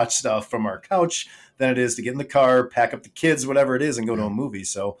and watch stuff from our couch than it is to get in the car, pack up the kids, whatever it is, and go to a movie.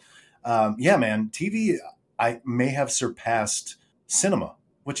 So man, TV may have surpassed cinema,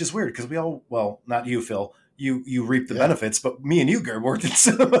 which is weird because we all, well, not you, Phil, you reap the benefits, but me and you, Gerd, worked in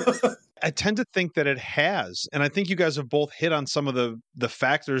cinema. I tend to think that it has. And I think you guys have both hit on some of the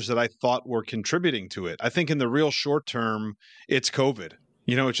factors that I thought were contributing to it. I think in the real short term, it's COVID.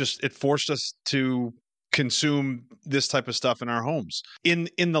 It forced us to consume this type of stuff in our homes. In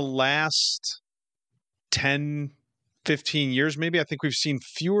the last 10, 15 years, maybe, I think we've seen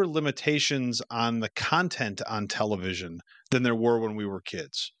fewer limitations on the content on television than there were when we were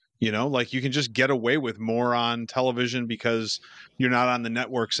kids. Like you can just get away with more on television because you're not on the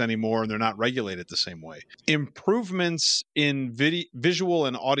networks anymore and they're not regulated the same way. Improvements in visual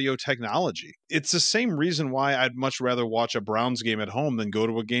and audio technology. It's the same reason why I'd much rather watch a Browns game at home than go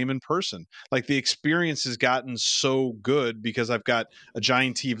to a game in person. Like the experience has gotten so good because I've got a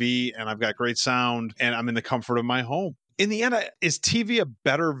giant TV and I've got great sound and I'm in the comfort of my home. In the end, is TV a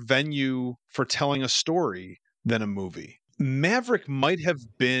better venue for telling a story than a movie? Maverick might have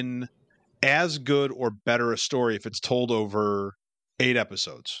been as good or better a story if it's told over 8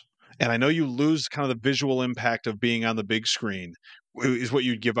 episodes. And I know you lose kind of the visual impact of being on the big screen is what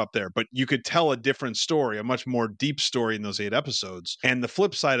you'd give up there, but you could tell a different story, a much more deep story in those 8 episodes. And the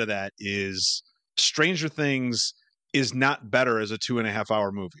flip side of that is Stranger Things is not better as a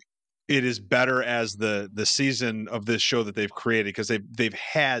 2.5-hour movie. It is better as the season of this show that they've created because they've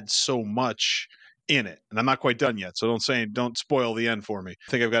had so much in it. And I'm not quite done yet, so don't spoil the end for me.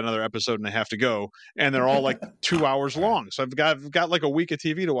 I think I've got another episode and a half to go, and they're all like 2 hours long. So I've got like a week of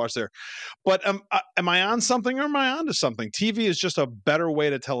TV to watch there. But am I on something or am I onto something? TV is just a better way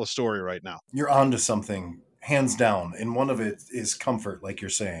to tell a story right now. You're onto something, hands down. And one of it is comfort, like you're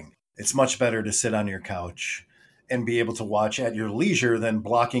saying. It's much better to sit on your couch and be able to watch at your leisure than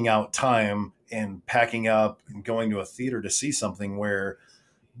blocking out time and packing up and going to a theater to see something, where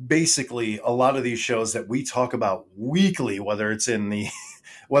basically a lot of these shows that we talk about weekly, whether it's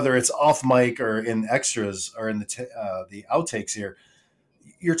off mic or in extras or in the outtakes here,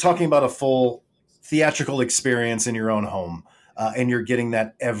 you're talking about a full theatrical experience in your own home, and you're getting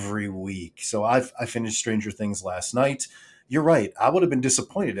that every week. So I finished Stranger Things last night. You're right. I would have been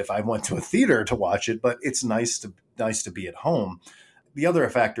disappointed if I went to a theater to watch it, but it's nice to be at home. the other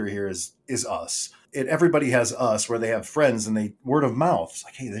factor here is us. Everybody has us where they have friends and they word of mouth. It's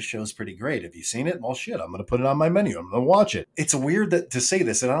like, hey, this show's pretty great. Have you seen it? Well, shit, I'm going to put it on my menu. I'm going to watch it. It's weird to say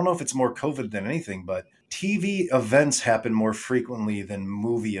this, and I don't know if it's more COVID than anything, but TV events happen more frequently than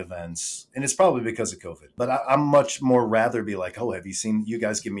movie events. And it's probably because of COVID. But I'm much more rather be like, oh, have you seen, you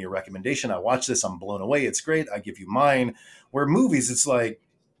guys give me a recommendation. I watch this. I'm blown away. It's great. I give you mine. Where movies, it's like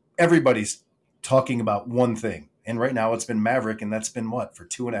everybody's talking about one thing. And right now it's been Maverick, and that's been what, for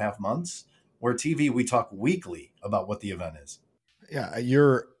 2.5 months? Where TV, we talk weekly about what the event is. Yeah,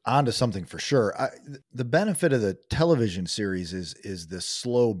 you're onto something for sure. The benefit of the television series is the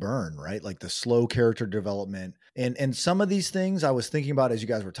slow burn, right? Like the slow character development. And some of these things I was thinking about as you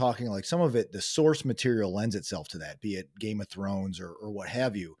guys were talking, like some of it, the source material lends itself to that, be it Game of Thrones or what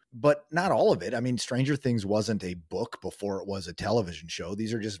have you, but not all of it. I mean, Stranger Things wasn't a book before it was a television show.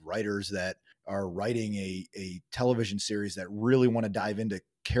 These are just writers that are writing a television series that really want to dive into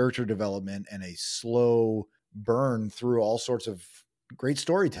character development and a slow burn through all sorts of great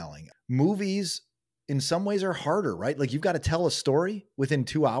storytelling. Movies in some ways are harder, right? Like you've got to tell a story within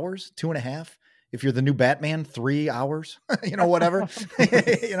 2 hours, 2.5. If you're the new Batman, 3 hours, whatever,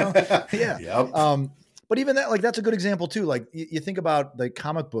 yeah. Yep. But even that, like, that's a good example too. Like you think about the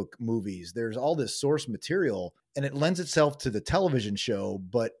comic book movies, there's all this source material and it lends itself to the television show,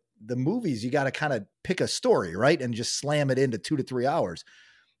 but the movies, you got to kind of pick a story, right? And just slam it into 2 to 3 hours.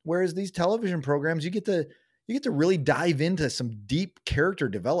 Whereas these television programs, you get to really dive into some deep character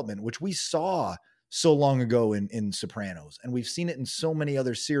development, which we saw so long ago in Sopranos. And we've seen it in so many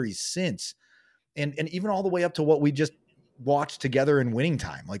other series since. And even all the way up to what we just watched together in Winning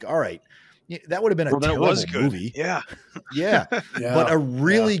Time. Like, all right, that would have been a terrible movie. Yeah. Yeah. But a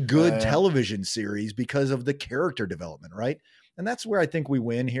really good television series because of the character development, right? And that's where I think we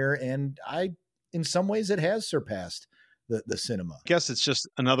win here. And in some ways it has surpassed the cinema. I guess it's just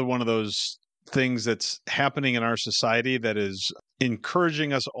another one of those things that's happening in our society that is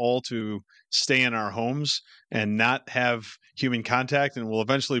encouraging us all to stay in our homes and not have human contact, and will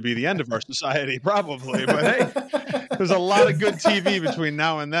eventually be the end of our society probably. But hey, there's a lot of good TV between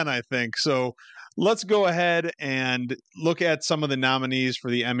now and then, I think. So let's go ahead and look at some of the nominees for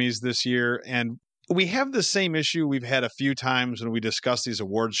the Emmys this year. And we have the same issue we've had a few times when we discuss these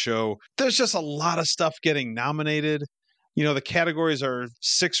awards show. There's just a lot of stuff getting nominated. The categories are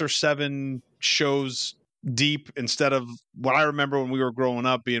 6 or 7 shows deep instead of what I remember when we were growing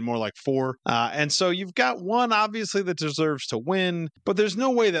up being more like 4. And so you've got one obviously that deserves to win, but there's no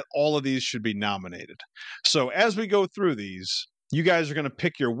way that all of these should be nominated. So as we go through these, you guys are going to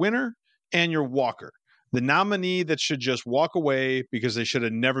pick your winner and your walker. The nominee that should just walk away because they should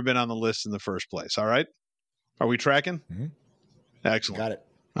have never been on the list in the first place. All right. Are we tracking? Mm-hmm. Excellent. Got it.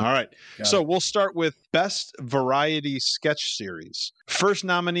 All right. So we'll start with Best Variety Sketch Series. First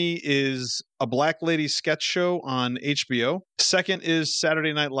nominee is A Black Lady Sketch Show on HBO. Second is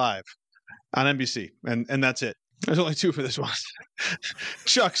Saturday Night Live on NBC. And that's it. There's only 2 for this one.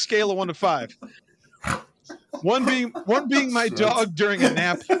 Chuck, scale of 1 to 5. 1 being my dog during a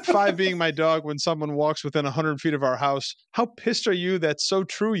nap, 5 being my dog when someone walks within 100 feet of our house. How pissed are you that So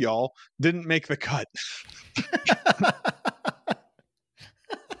True, Y'all didn't make the cut?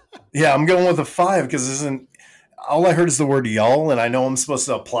 Yeah, I'm going with a 5 because all I heard is the word y'all, and I know I'm supposed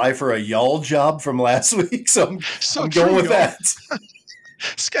to apply for a y'all job from last week, so I'm going with that.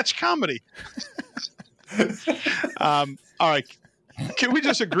 Sketch comedy. All right. Can we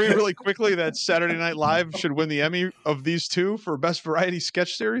just agree really quickly that Saturday Night Live should win the Emmy of these 2 for Best Variety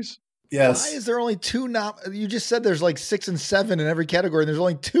Sketch Series? Yes. Why is there only 2 You just said there's like 6 and 7 in every category, and there's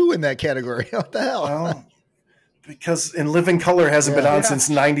only 2 in that category. What the hell? Well, because In Living Color hasn't been on since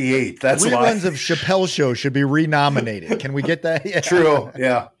 98. That's why. Reruns of Chappelle Show should be renominated. Can we get that? Yeah. True.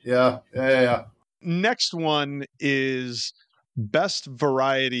 Yeah. Next one is Best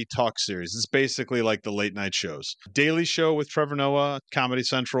Variety Talk Series. It's basically like the late night shows. Daily Show with Trevor Noah, Comedy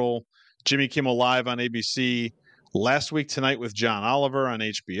Central, Jimmy Kimmel Live on ABC, Last Week Tonight with John Oliver on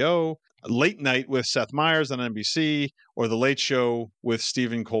HBO, Late Night with Seth Meyers on NBC, or The Late Show with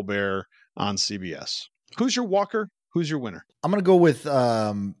Stephen Colbert on CBS. Who's your walker? Who's your winner? I'm going to go with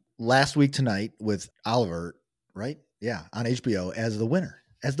Last Week Tonight with Oliver, right? Yeah, on HBO as the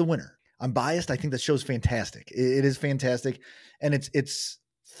winner. I'm biased. I think that show's fantastic. It is fantastic. And it's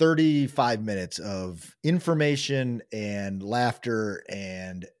 35 minutes of information and laughter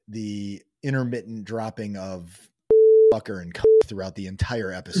and the intermittent dropping of fucker and throughout the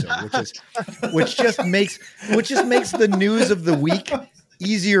entire episode, which just makes the news of the week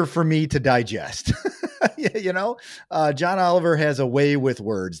easier for me to digest. John Oliver has a way with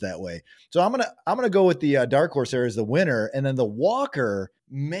words that way. So I'm gonna go with the dark horse there as the winner, and then the walker.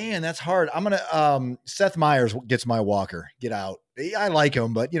 Man, that's hard. I'm gonna Seth Meyers gets my walker. Get out. I like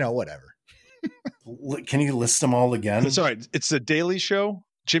him, but whatever. Can you list them all again? It's all right. It's the Daily Show,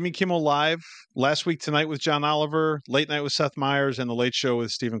 Jimmy Kimmel Live, Last Week Tonight with John Oliver, Late Night with Seth Meyers, and The Late Show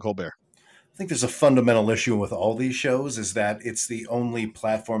with Stephen Colbert. I think there's a fundamental issue with all these shows is that it's the only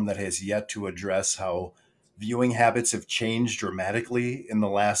platform that has yet to address how viewing habits have changed dramatically in the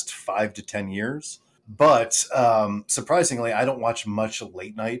last 5 to 10 years. But surprisingly, I don't watch much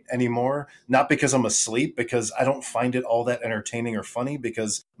late night anymore. Not because I'm asleep, because I don't find it all that entertaining or funny,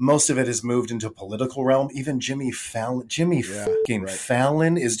 because most of it has moved into political realm. Even Jimmy Fallon,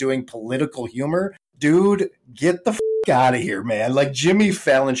 Fallon is doing political humor. Dude, get the out of here, man. Like, Jimmy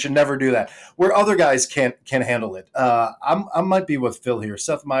Fallon should never do that. Where other guys can't handle it. I might be with Phil here.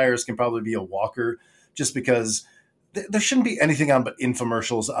 Seth Meyers can probably be a walker just because there shouldn't be anything on but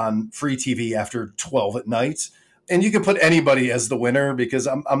infomercials on free TV after 12 at night. And you can put anybody as the winner because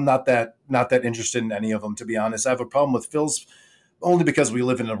I'm not that interested in any of them, to be honest. I have a problem with Phil's only because we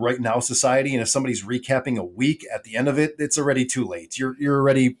live in a right now society. And if somebody's recapping a week at the end of it, it's already too late. You're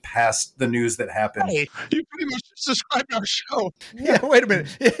already past the news that happened. Hey, you pretty much described our show. Yeah, wait a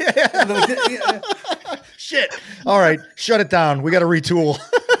minute. Shit. All right. Shut it down. We got to retool.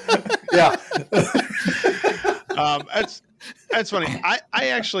 Yeah. That's funny. I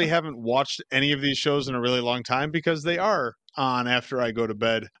actually haven't watched any of these shows in a really long time because they are on after I go to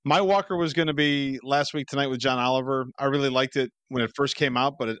bed. My walker was going to be Last Week Tonight with John Oliver. I really liked it when it first came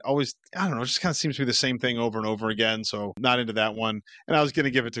out, but it always, I don't know, it just kind of seems to be the same thing over and over again. So not into that one. And I was going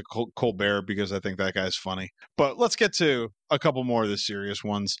to give it to Colbert because I think that guy's funny. But let's get to a couple more of the serious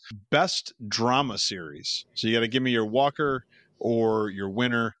ones. Best drama series. So you got to give me your walker or your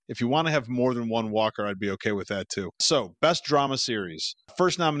winner. If you want to have more than one walker, I'd be okay with that too. So, best drama series.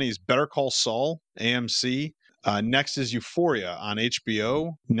 First nominee is Better Call Saul, AMC. Next is Euphoria on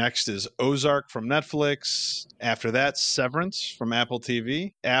HBO. Next is Ozark from Netflix. After that, Severance from Apple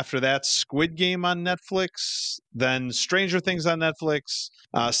TV. After that, Squid Game on Netflix. Then Stranger Things on Netflix.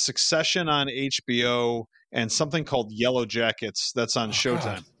 Succession on HBO. And something called Yellow Jackets that's on Showtime.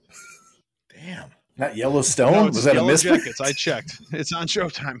 God. Damn. Not Yellowstone? No, was that Yellow a mystery? Jackets. I checked. It's on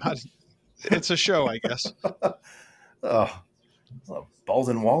Showtime. It's a show, I guess.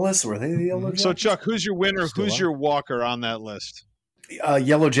 Baldwin Wallace? Were they the Yellow Jackets? So, Chuck, who's your winner? Who's your walker on that list?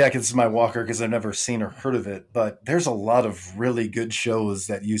 Yellow Jackets is my walker because I've never seen or heard of it. But there's a lot of really good shows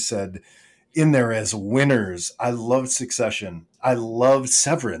that you said in there as winners. I loved Succession. I loved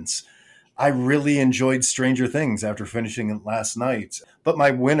Severance. I really enjoyed Stranger Things after finishing it last night. But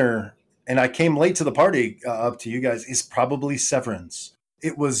my winner, and I came late to the party up to you guys, is probably Severance.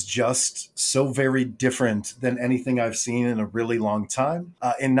 It was just so very different than anything I've seen in a really long time.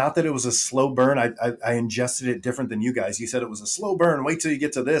 And not that it was a slow burn. I ingested it different than you guys. You said it was a slow burn. Wait till you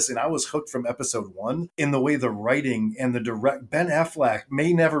get to this. And I was hooked from episode 1 in the way the writing and the direct. Ben Affleck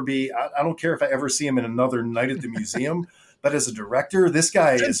may never be, I don't care if I ever see him in another Night at the Museum. But as a director, this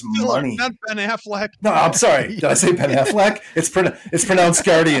guy is money. Not Ben Affleck. No, I'm sorry. Did I say Ben Affleck? It's pronounced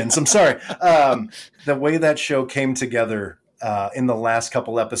Guardians. I'm sorry. The way that show came together in the last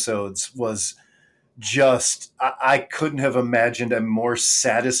couple episodes was just, I couldn't have imagined a more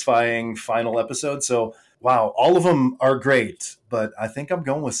satisfying final episode. So, wow, all of them are great, but I think I'm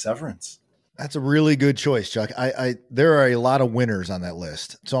going with Severance. That's a really good choice, Chuck. There are a lot of winners on that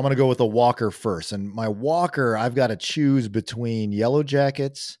list. So I'm going to go with a walker first. And my walker, I've got to choose between Yellow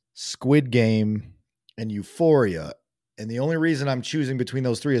Jackets, Squid Game, and Euphoria. And the only reason I'm choosing between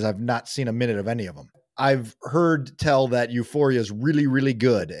those three is I've not seen a minute of any of them. I've heard tell that Euphoria is really, really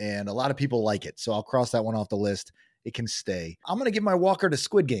good, and a lot of people like it. So I'll cross that one off the list. It can stay. I'm going to give my walker to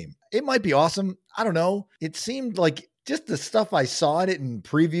Squid Game. It might be awesome. I don't know. It seemed like just the stuff I saw in it in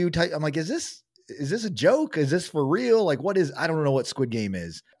preview type. I'm like, is this a joke? Is this for real? Like, I don't know what Squid Game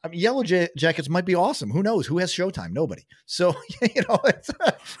is. I mean, Yellow Jackets might be awesome. Who knows? Who has Showtime? Nobody. So, it's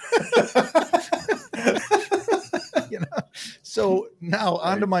So now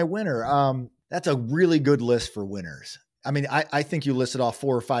on to my winner. That's a really good list for winners. I mean, I think you listed off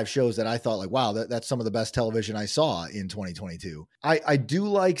 4 or 5 shows that I thought like, wow, that's some of the best television I saw in 2022. I do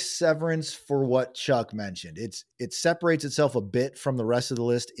like Severance for what Chuck mentioned. It separates itself a bit from the rest of the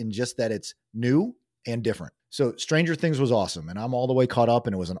list in just that it's new and different. So Stranger Things was awesome, and I'm all the way caught up,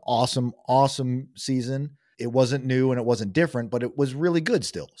 and it was an awesome, awesome season. It wasn't new and it wasn't different, but it was really good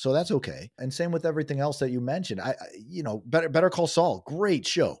still. So that's okay. And same with everything else that you mentioned. Better Call Saul, great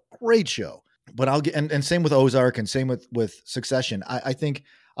show. But I'll get, and same with Ozark and same with Succession. I think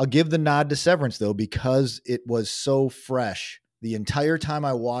I'll give the nod to Severance though, because it was so fresh the entire time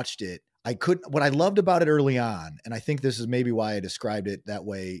I watched it. What I loved about it early on, and I think this is maybe why I described it that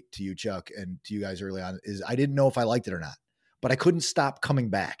way to you, Chuck, and to you guys early on, is I didn't know if I liked it or not, but I couldn't stop coming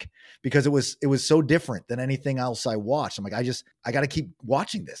back because it was so different than anything else I watched. I'm like, I got to keep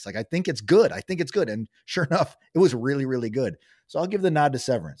watching this. Like, I think it's good. And sure enough, it was really, really good. So I'll give the nod to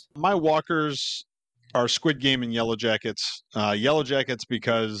Severance. My walkers are Squid Game and Yellow Jackets. Yellow Jackets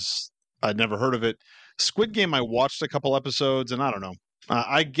because I'd never heard of it. Squid Game, I watched a couple episodes, and I don't know.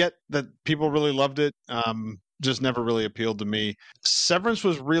 I get that people really loved it. Just never really appealed to me. Severance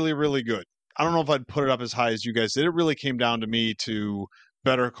was really, really good. I don't know if I'd put it up as high as you guys did. It really came down to me to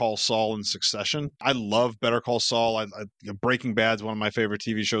Better Call Saul and Succession. I love Better Call Saul. Breaking Bad's one of my favorite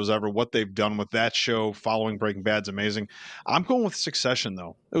TV shows ever. What they've done with that show following Breaking Bad's amazing. I'm going with Succession,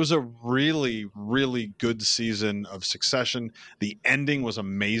 though. It was a really, really good season of Succession. The ending was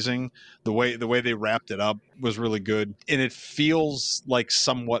amazing. The way they wrapped it up was really good. And it feels like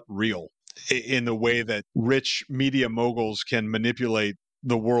somewhat real in the way that rich media moguls can manipulate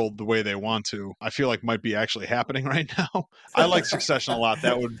the world the way they want to. I feel like might be actually happening right now. I like Succession a lot.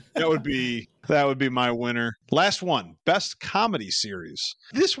 That would be my winner. Last one, best comedy series.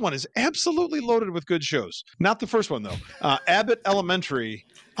 This one is absolutely loaded with good shows. Not the first one though. Abbott Elementary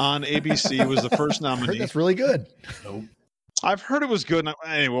on ABC was the first nominee. That's really good. Nope. I've heard it was good.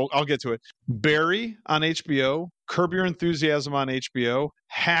 Anyway, I'll get to it. Barry on HBO, Curb Your Enthusiasm on HBO,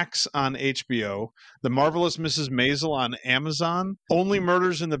 Hacks on HBO, The Marvelous Mrs. Maisel on Amazon, Only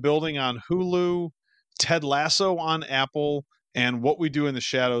Murders in the Building on Hulu, Ted Lasso on Apple, and What We Do in the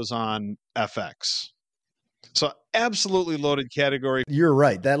Shadows on FX. So absolutely loaded category. You're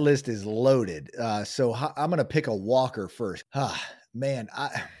right. That list is loaded. So I'm going to pick a walker first. Man,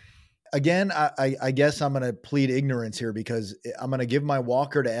 I guess I'm going to plead ignorance here because I'm going to give my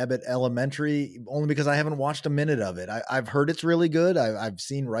walker to Abbott Elementary only because I haven't watched a minute of it. I've heard it's really good. I've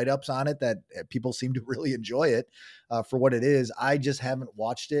seen write-ups on it that people seem to really enjoy it for what it is. I just haven't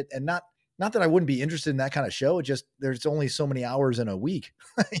watched it, and not that I wouldn't be interested in that kind of show. It just, there's only so many hours in a week.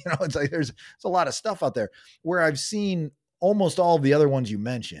 It's like there's a lot of stuff out there where I've seen almost all of the other ones you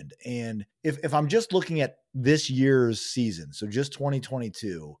mentioned. And if I'm just looking at this year's season, so just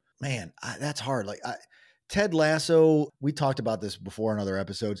 2022, man, that's hard. Like Ted Lasso, we talked about this before in other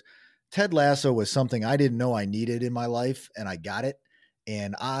episodes. Ted Lasso was something I didn't know I needed in my life, and I got it,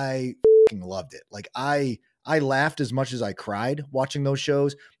 and I loved it. Like I laughed as much as I cried watching those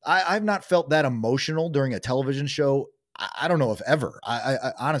shows. I've not felt that emotional during a television show. I don't know if ever.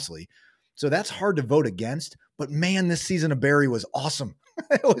 I honestly. So that's hard to vote against. But man, this season of Barry was awesome.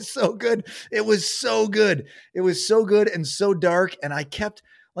 It was so good. It was so good. It was so good and so dark. And I kept,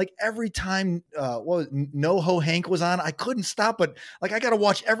 like, every time NoHo Hank was on, I couldn't stop, but like I got to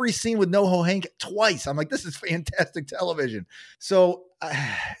watch every scene with NoHo Hank twice. I'm like, this is fantastic television. So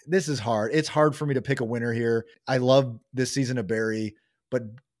this is hard. It's hard for me to pick a winner here. I love this season of Barry, but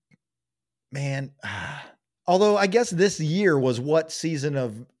man, although I guess this year was what season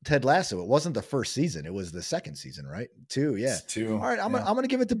of Ted Lasso? It wasn't the first season. It was the second season, right? Two. Yeah. It's two. All right. I'm going to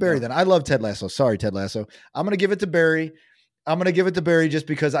give it to Barry then. I love Ted Lasso. Sorry, Ted Lasso. I'm going to give it to Barry. Just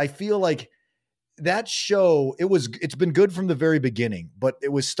because I feel like that show, it's been good from the very beginning, but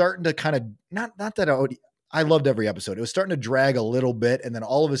it was starting to kind of not that I loved every episode. It was starting to drag a little bit. And then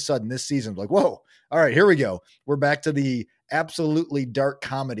all of a sudden this season, like, whoa, all right, here we go. We're back to the absolutely dark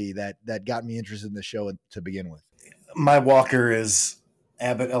comedy that got me interested in the show to begin with. My walker is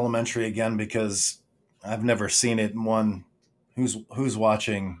Abbott Elementary again, because I've never seen it in one. Who's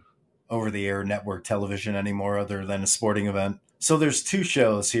watching over-the-air network television anymore other than a sporting event? So there's two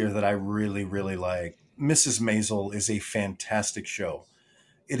shows here that I really, really like. Mrs. Maisel is a fantastic show.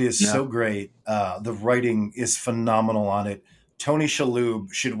 It is so great. The writing is phenomenal on it. Tony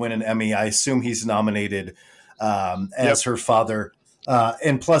Shalhoub should win an Emmy. I assume he's nominated as her father.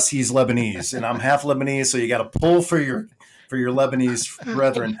 And plus he's Lebanese, and I'm half Lebanese, so you got to pull for your Lebanese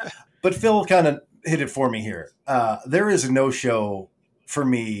brethren. But Phil kind of hit it for me here. There is no show for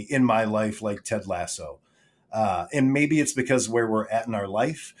me in my life like Ted Lasso. And maybe it's because where we're at in our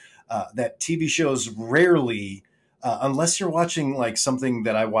life, that TV shows rarely, unless you're watching like something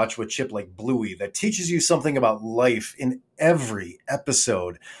that I watch with Chip, like Bluey, that teaches you something about life in every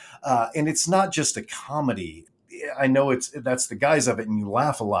episode. And it's not just a comedy. I know that's the guise of it and you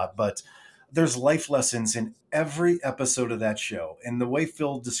laugh a lot, but there's life lessons in every episode of that show. And the way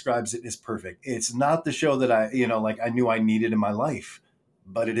Phil describes it is perfect. It's not the show that I knew I needed in my life,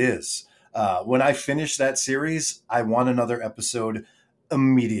 but it is. When I finish that series, I want another episode.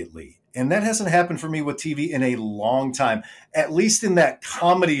 immediately. And that hasn't happened for me with TV in a long time, at least in that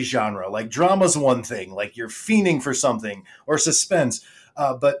comedy genre. Like drama's one thing, like you're fiending for something, or suspense.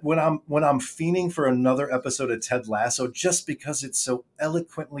 But when I'm fiending for another episode of Ted Lasso, just because it's so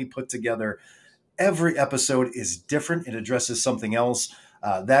eloquently put together, every episode is different. It addresses something else.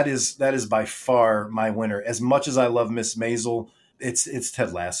 That is by far my winner. As much as I love Miss Maisel, it's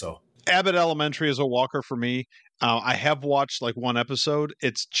Ted Lasso. Abbott Elementary is a walker for me. I have watched like one episode.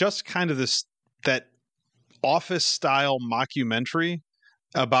 It's just kind of that office style mockumentary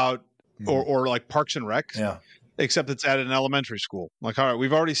about or like Parks and Rec. Yeah. Except it's at an elementary school. Like, all right,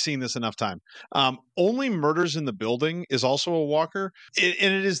 we've already seen this enough time. Only Murders in the Building is also a walker.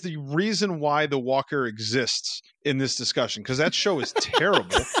 And it is the reason why the walker exists in this discussion, because that show is terrible,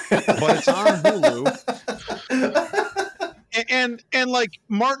 but it's on Hulu. And like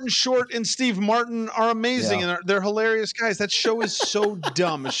Martin Short and Steve Martin are amazing, and they're hilarious guys. That show is so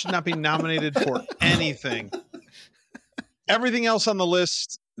dumb. It should not be nominated for anything. Everything else on the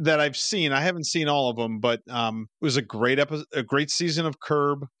list that I've seen, I haven't seen all of them, but it was a great episode, a great season of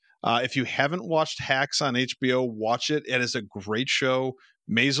Curb. If you haven't watched Hacks on HBO, watch it. It is a great show.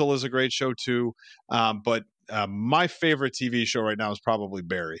 Maisel is a great show too. But my favorite TV show right now is probably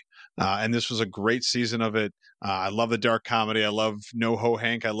Barry. And this was a great season of it. I love the dark comedy. I love NoHo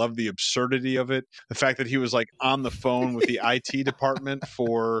Hank. I love the absurdity of it. The fact that he was like on the phone with the IT department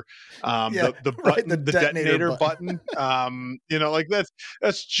for the detonator button. Like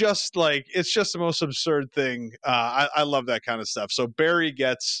that's just like, it's just the most absurd thing. I love that kind of stuff. So Barry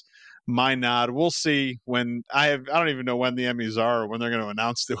gets my nod. We'll see when I don't even know when the Emmys are or when they're going to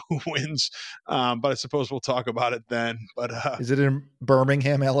announce who wins. But I suppose we'll talk about it then. But is it in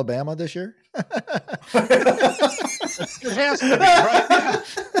Birmingham, Alabama this year? It has to be, right?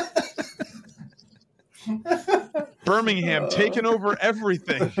 Yeah. Birmingham taking over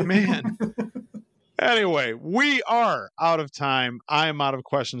everything, man. Anyway, we are out of time. I am out of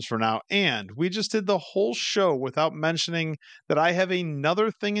questions for now. And we just did the whole show without mentioning that I have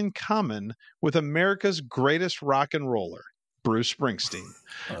another thing in common with America's greatest rock and roller, Bruce Springsteen.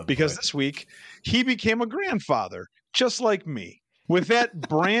 Because this week, he became a grandfather, just like me. With that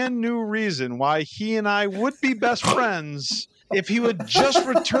brand new reason why he and I would be best friends if he would just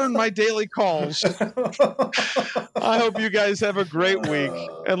return my daily calls. I hope you guys have a great week,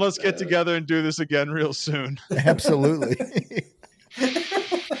 and let's get together and do this again real soon. Absolutely.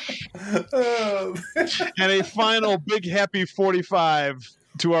 And a final big happy 45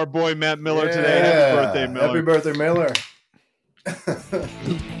 to our boy Matt Miller today. Happy birthday, Miller. Happy birthday, Miller.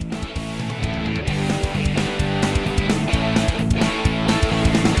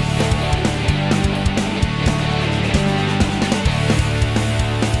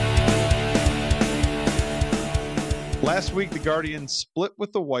 Last week, the Guardians split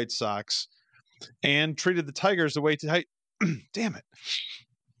with the White Sox and treated the Tigers the way damn it.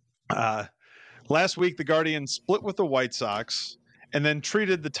 Last week, the Guardians split with the White Sox and then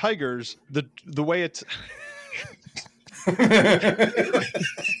treated the Tigers the way it.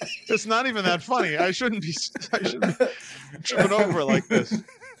 It's not even that funny. I shouldn't be tripping over like this.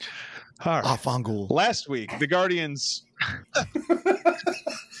 All right. Last week, the Guardians.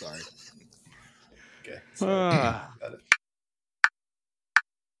 Sorry.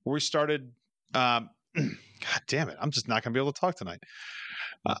 We started God damn it, I'm just not gonna be able to talk tonight.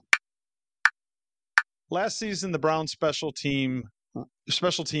 Last season, the Browns special teams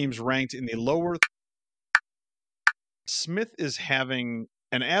ranked in the lower. Smith is having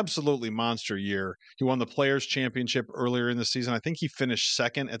an absolutely monster year. He won the Players Championship earlier in the season. I think he finished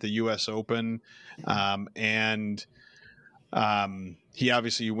second at the U.S. Open, and he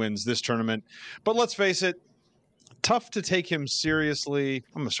obviously wins this tournament. But let's face it, tough to take him seriously.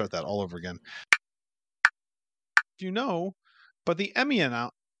 I'm going to start that all over again. But the Emmy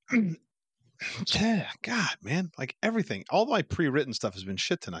announcement. God, man, like everything. All my pre-written stuff has been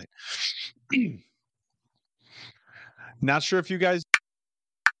shit tonight. Not sure if you guys.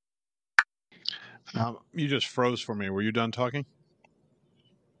 You just froze for me. Were you done talking?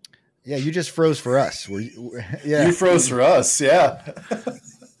 Yeah, you just froze for us. Yeah, you froze for us. Yeah.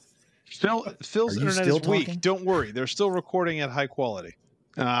 Phil's internet is weak. Don't worry, they're still recording at high quality.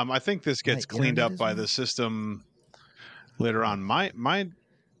 I think this gets cleaned up by the system later on. My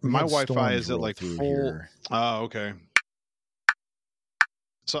Wi-Fi is at like full. Oh, okay.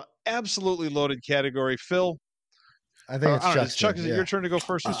 So absolutely loaded category, Phil. I think it's Chuck's Chuck, is it your turn to go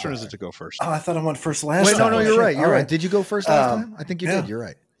first? Whose turn is it to go first? Oh, I thought I went first last time. No, you're right. You're right. Did you go first last time? I think you did. You're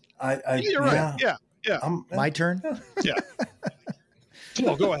right. You're right. Yeah. My turn? Yeah.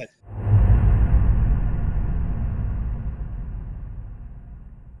 Well, go ahead.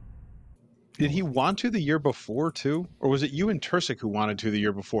 Did he want to the year before too, or was it you and Tursic who wanted to the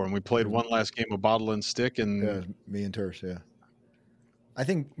year before? And we played one last game of Bottle and Stick, and yeah, me and Turs. Yeah, I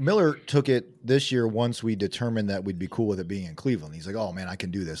think Miller took it this year once we determined that we'd be cool with it being in Cleveland. He's like, "Oh man, I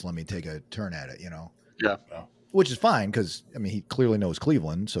can do this. Let me take a turn at it." You know. Yeah. Which is fine because I mean he clearly knows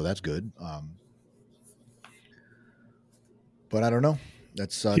Cleveland, so that's good. But I don't know.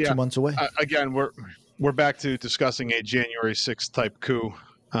 That's 2 months away. Again, we're back to discussing a January 6th type coup.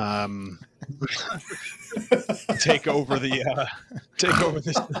 Take over this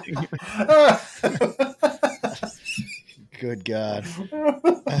thing. Good God.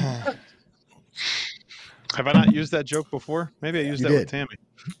 Have I not used that joke before? Maybe I used that with Tammy.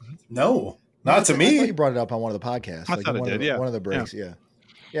 No, not to me. I thought you brought it up on one of the podcasts. I thought it did, one of the breaks, yeah.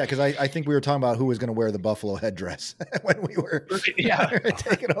 Yeah, because I think we were talking about who was going to wear the buffalo headdress when we were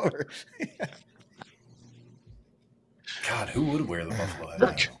taking over. God, who would wear the buffalo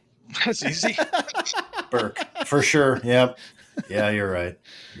headdress? That's easy. Burke, for sure. Yep. Yeah, you're right.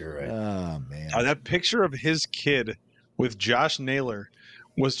 You're right. Oh, man. That picture of his kid with Josh Naylor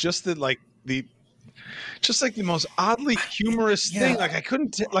was just the most oddly humorous thing. Like I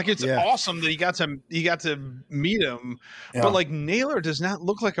couldn't it's awesome that he got to meet him, but like Naylor does not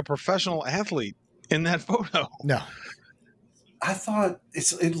look like a professional athlete in that photo. No, I thought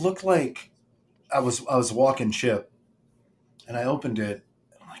it looked like I was walking Chip, and I opened it.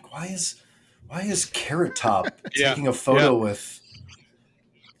 I'm like, why is Carrot Top taking a photo with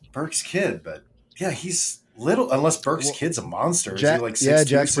Burke's kid? But yeah, he's little, unless Burke's kid's a monster. Is he like 6'2",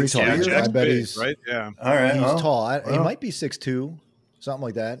 Jack's pretty tall. Jack's I bet big, he's right. Yeah, all right. He's tall. He might be 6'2", something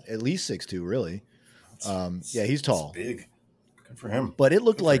like that. At least 6'2", really. He's tall. Big. Good for him. But it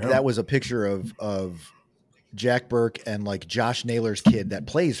looked like that was a picture of Jack Burke and like Josh Naylor's kid that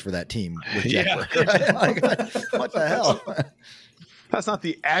plays for that team with Jack Burke. Right? Like, what the hell? That's not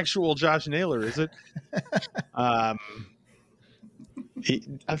the actual Josh Naylor, is it? Are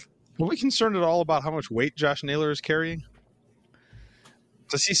we concerned at all about how much weight Josh Naylor is carrying?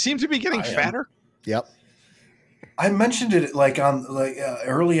 Does he seem to be getting fatter? Yep. I mentioned it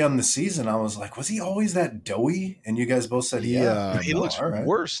early on the season. I was like, was he always that doughy? And you guys both said, he looks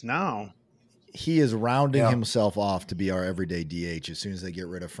worse now. He is rounding himself off to be our everyday DH as soon as they get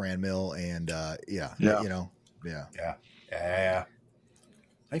rid of Fran Mill and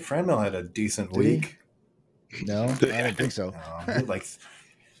Hey, Fran Mill had a decent week. No, I didn't think so.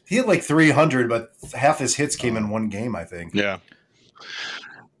 He had like 300, but half his hits came in one game, I think. Yeah.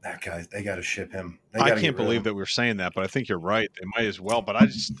 That guy, they got to ship him. I can't believe that we're saying that, but I think you're right. They might as well. But I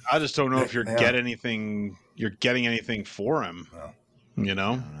just don't know if you're getting anything. You're getting anything for him. No. You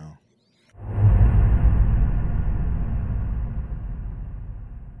know. I don't know.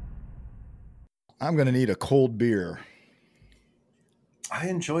 I'm going to need a cold beer. I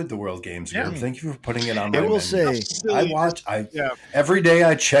enjoyed the World Games. Yeah. Thank you for putting it on my I will say, every day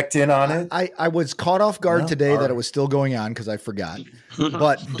I checked in on it. I was caught off guard today that it was still going on because I forgot.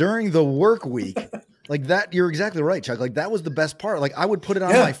 But during the work week, like that, you're exactly right, Chuck. Like that was the best part. Like I would put it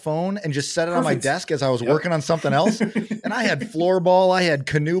on my phone and just set it on my desk as I was working on something else. And I had floorball, I had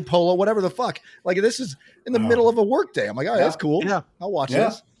canoe polo, whatever the fuck. Like this is in the middle of a work day. I'm like, all right, that's cool. Yeah. I'll watch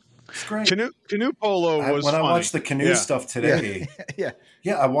this. It's great. Canoe polo was when funny. I watched the canoe stuff today. Yeah,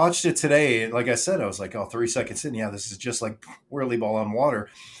 I watched it today. Like I said, I was like, 3 seconds in. Yeah, this is just like whirly ball on water.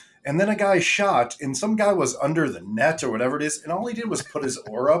 And then a guy shot, and some guy was under the net or whatever it is, and all he did was put his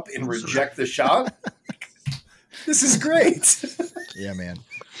oar up and reject the shot. This is great. Yeah, man.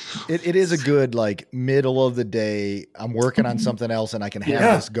 It is a good like middle of the day. I'm working on something else, and I can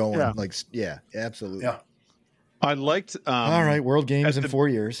have this going. Yeah. Like, absolutely. Yeah. I liked. All right, World Games in 4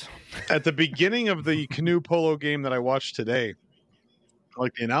 years. At the beginning of the canoe polo game that I watched today,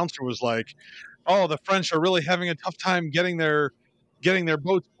 like the announcer was like, "Oh, the French are really having a tough time getting their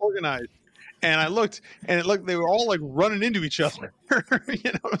boats organized." And I looked, and they were all like running into each other. You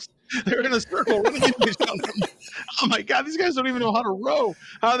know, they were in a circle running into each other. Oh my God, these guys don't even know how to row.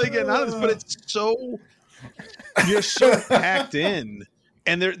 How are they getting out of this? But it's you're so packed in,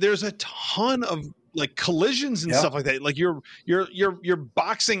 and there's a ton of like collisions and stuff like that. Like you're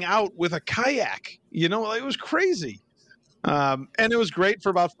boxing out with a kayak. You know, it was crazy. And it was great for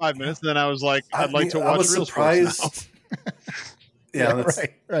about 5 minutes. And then I was like, I'd like to watch real sports now. That's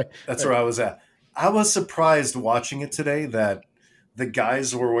right. That's where I was at. I was surprised watching it today that the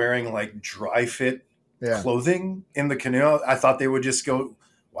guys were wearing like dry fit clothing in the canoe. I thought they would just go.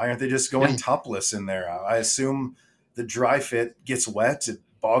 Why aren't they just going topless in there? I assume the dry fit gets wet, it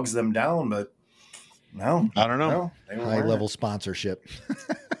bogs them down, but no, I don't know. High level sponsorship.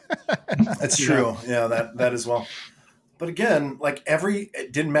 That's true. Yeah, that as well. But again, like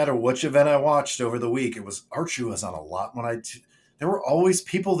it didn't matter which event I watched over the week. Archery was on a lot there were always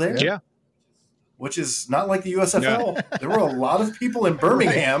people there. Yeah. Which is not like the USFL. Yeah. There were a lot of people in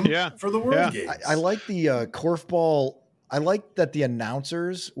Birmingham for the World Games. I like the korfball. I like that the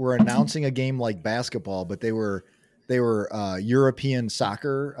announcers were announcing a game like basketball, but they were European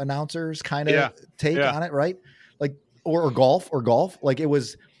soccer announcers kind of take on it, right? Like or golf. Like it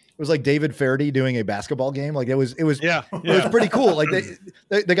was like David Fairty doing a basketball game. Like it was pretty cool. Like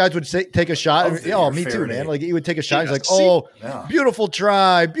the guys would take a shot. And, me too, man. Like he would take a shot. He's like, beautiful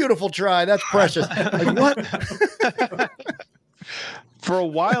try. That's precious. Like what? For a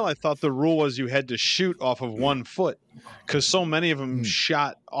while, I thought the rule was you had to shoot off of 1 foot because so many of them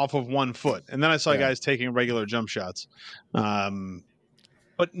shot off of 1 foot. And then I saw guys taking regular jump shots.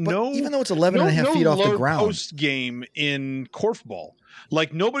 But even though it's 11 and a half feet off the ground. Post game in korfball.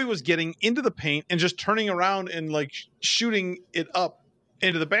 Like nobody was getting into the paint and just turning around and like shooting it up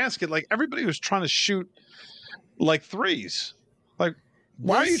into the basket. Like everybody was trying to shoot like threes. Like,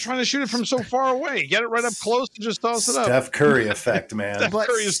 why are you trying to shoot it from so far away? Get it right up close and just toss it up. Steph Curry effect, man.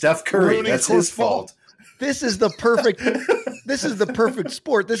 Steph Curry, that's his fault. This is the perfect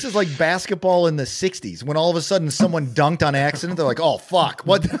sport. This is like basketball in the 60s when all of a sudden someone dunked on accident. They're like, oh, fuck.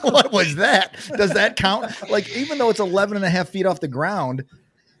 What was that? Does that count? Like, even though it's 11 and a half feet off the ground,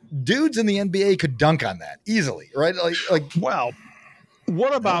 dudes in the NBA could dunk on that easily, right? Well,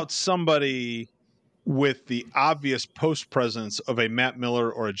 what about somebody with the obvious post presence of a Matt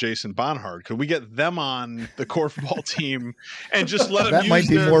Miller or a Jason Bonhard? Could we get them on the korfball team and just let them that use might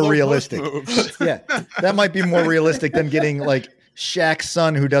be their more realistic moves? Yeah, that might be more realistic than getting like Shaq's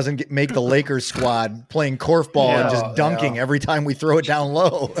son who doesn't make the Lakers squad playing korfball and just dunking every time we throw it down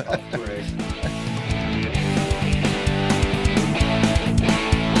low.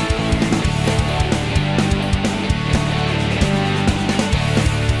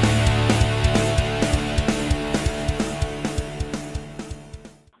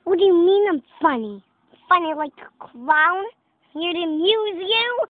 What do you mean I'm funny? Funny like a clown? Here to amuse you?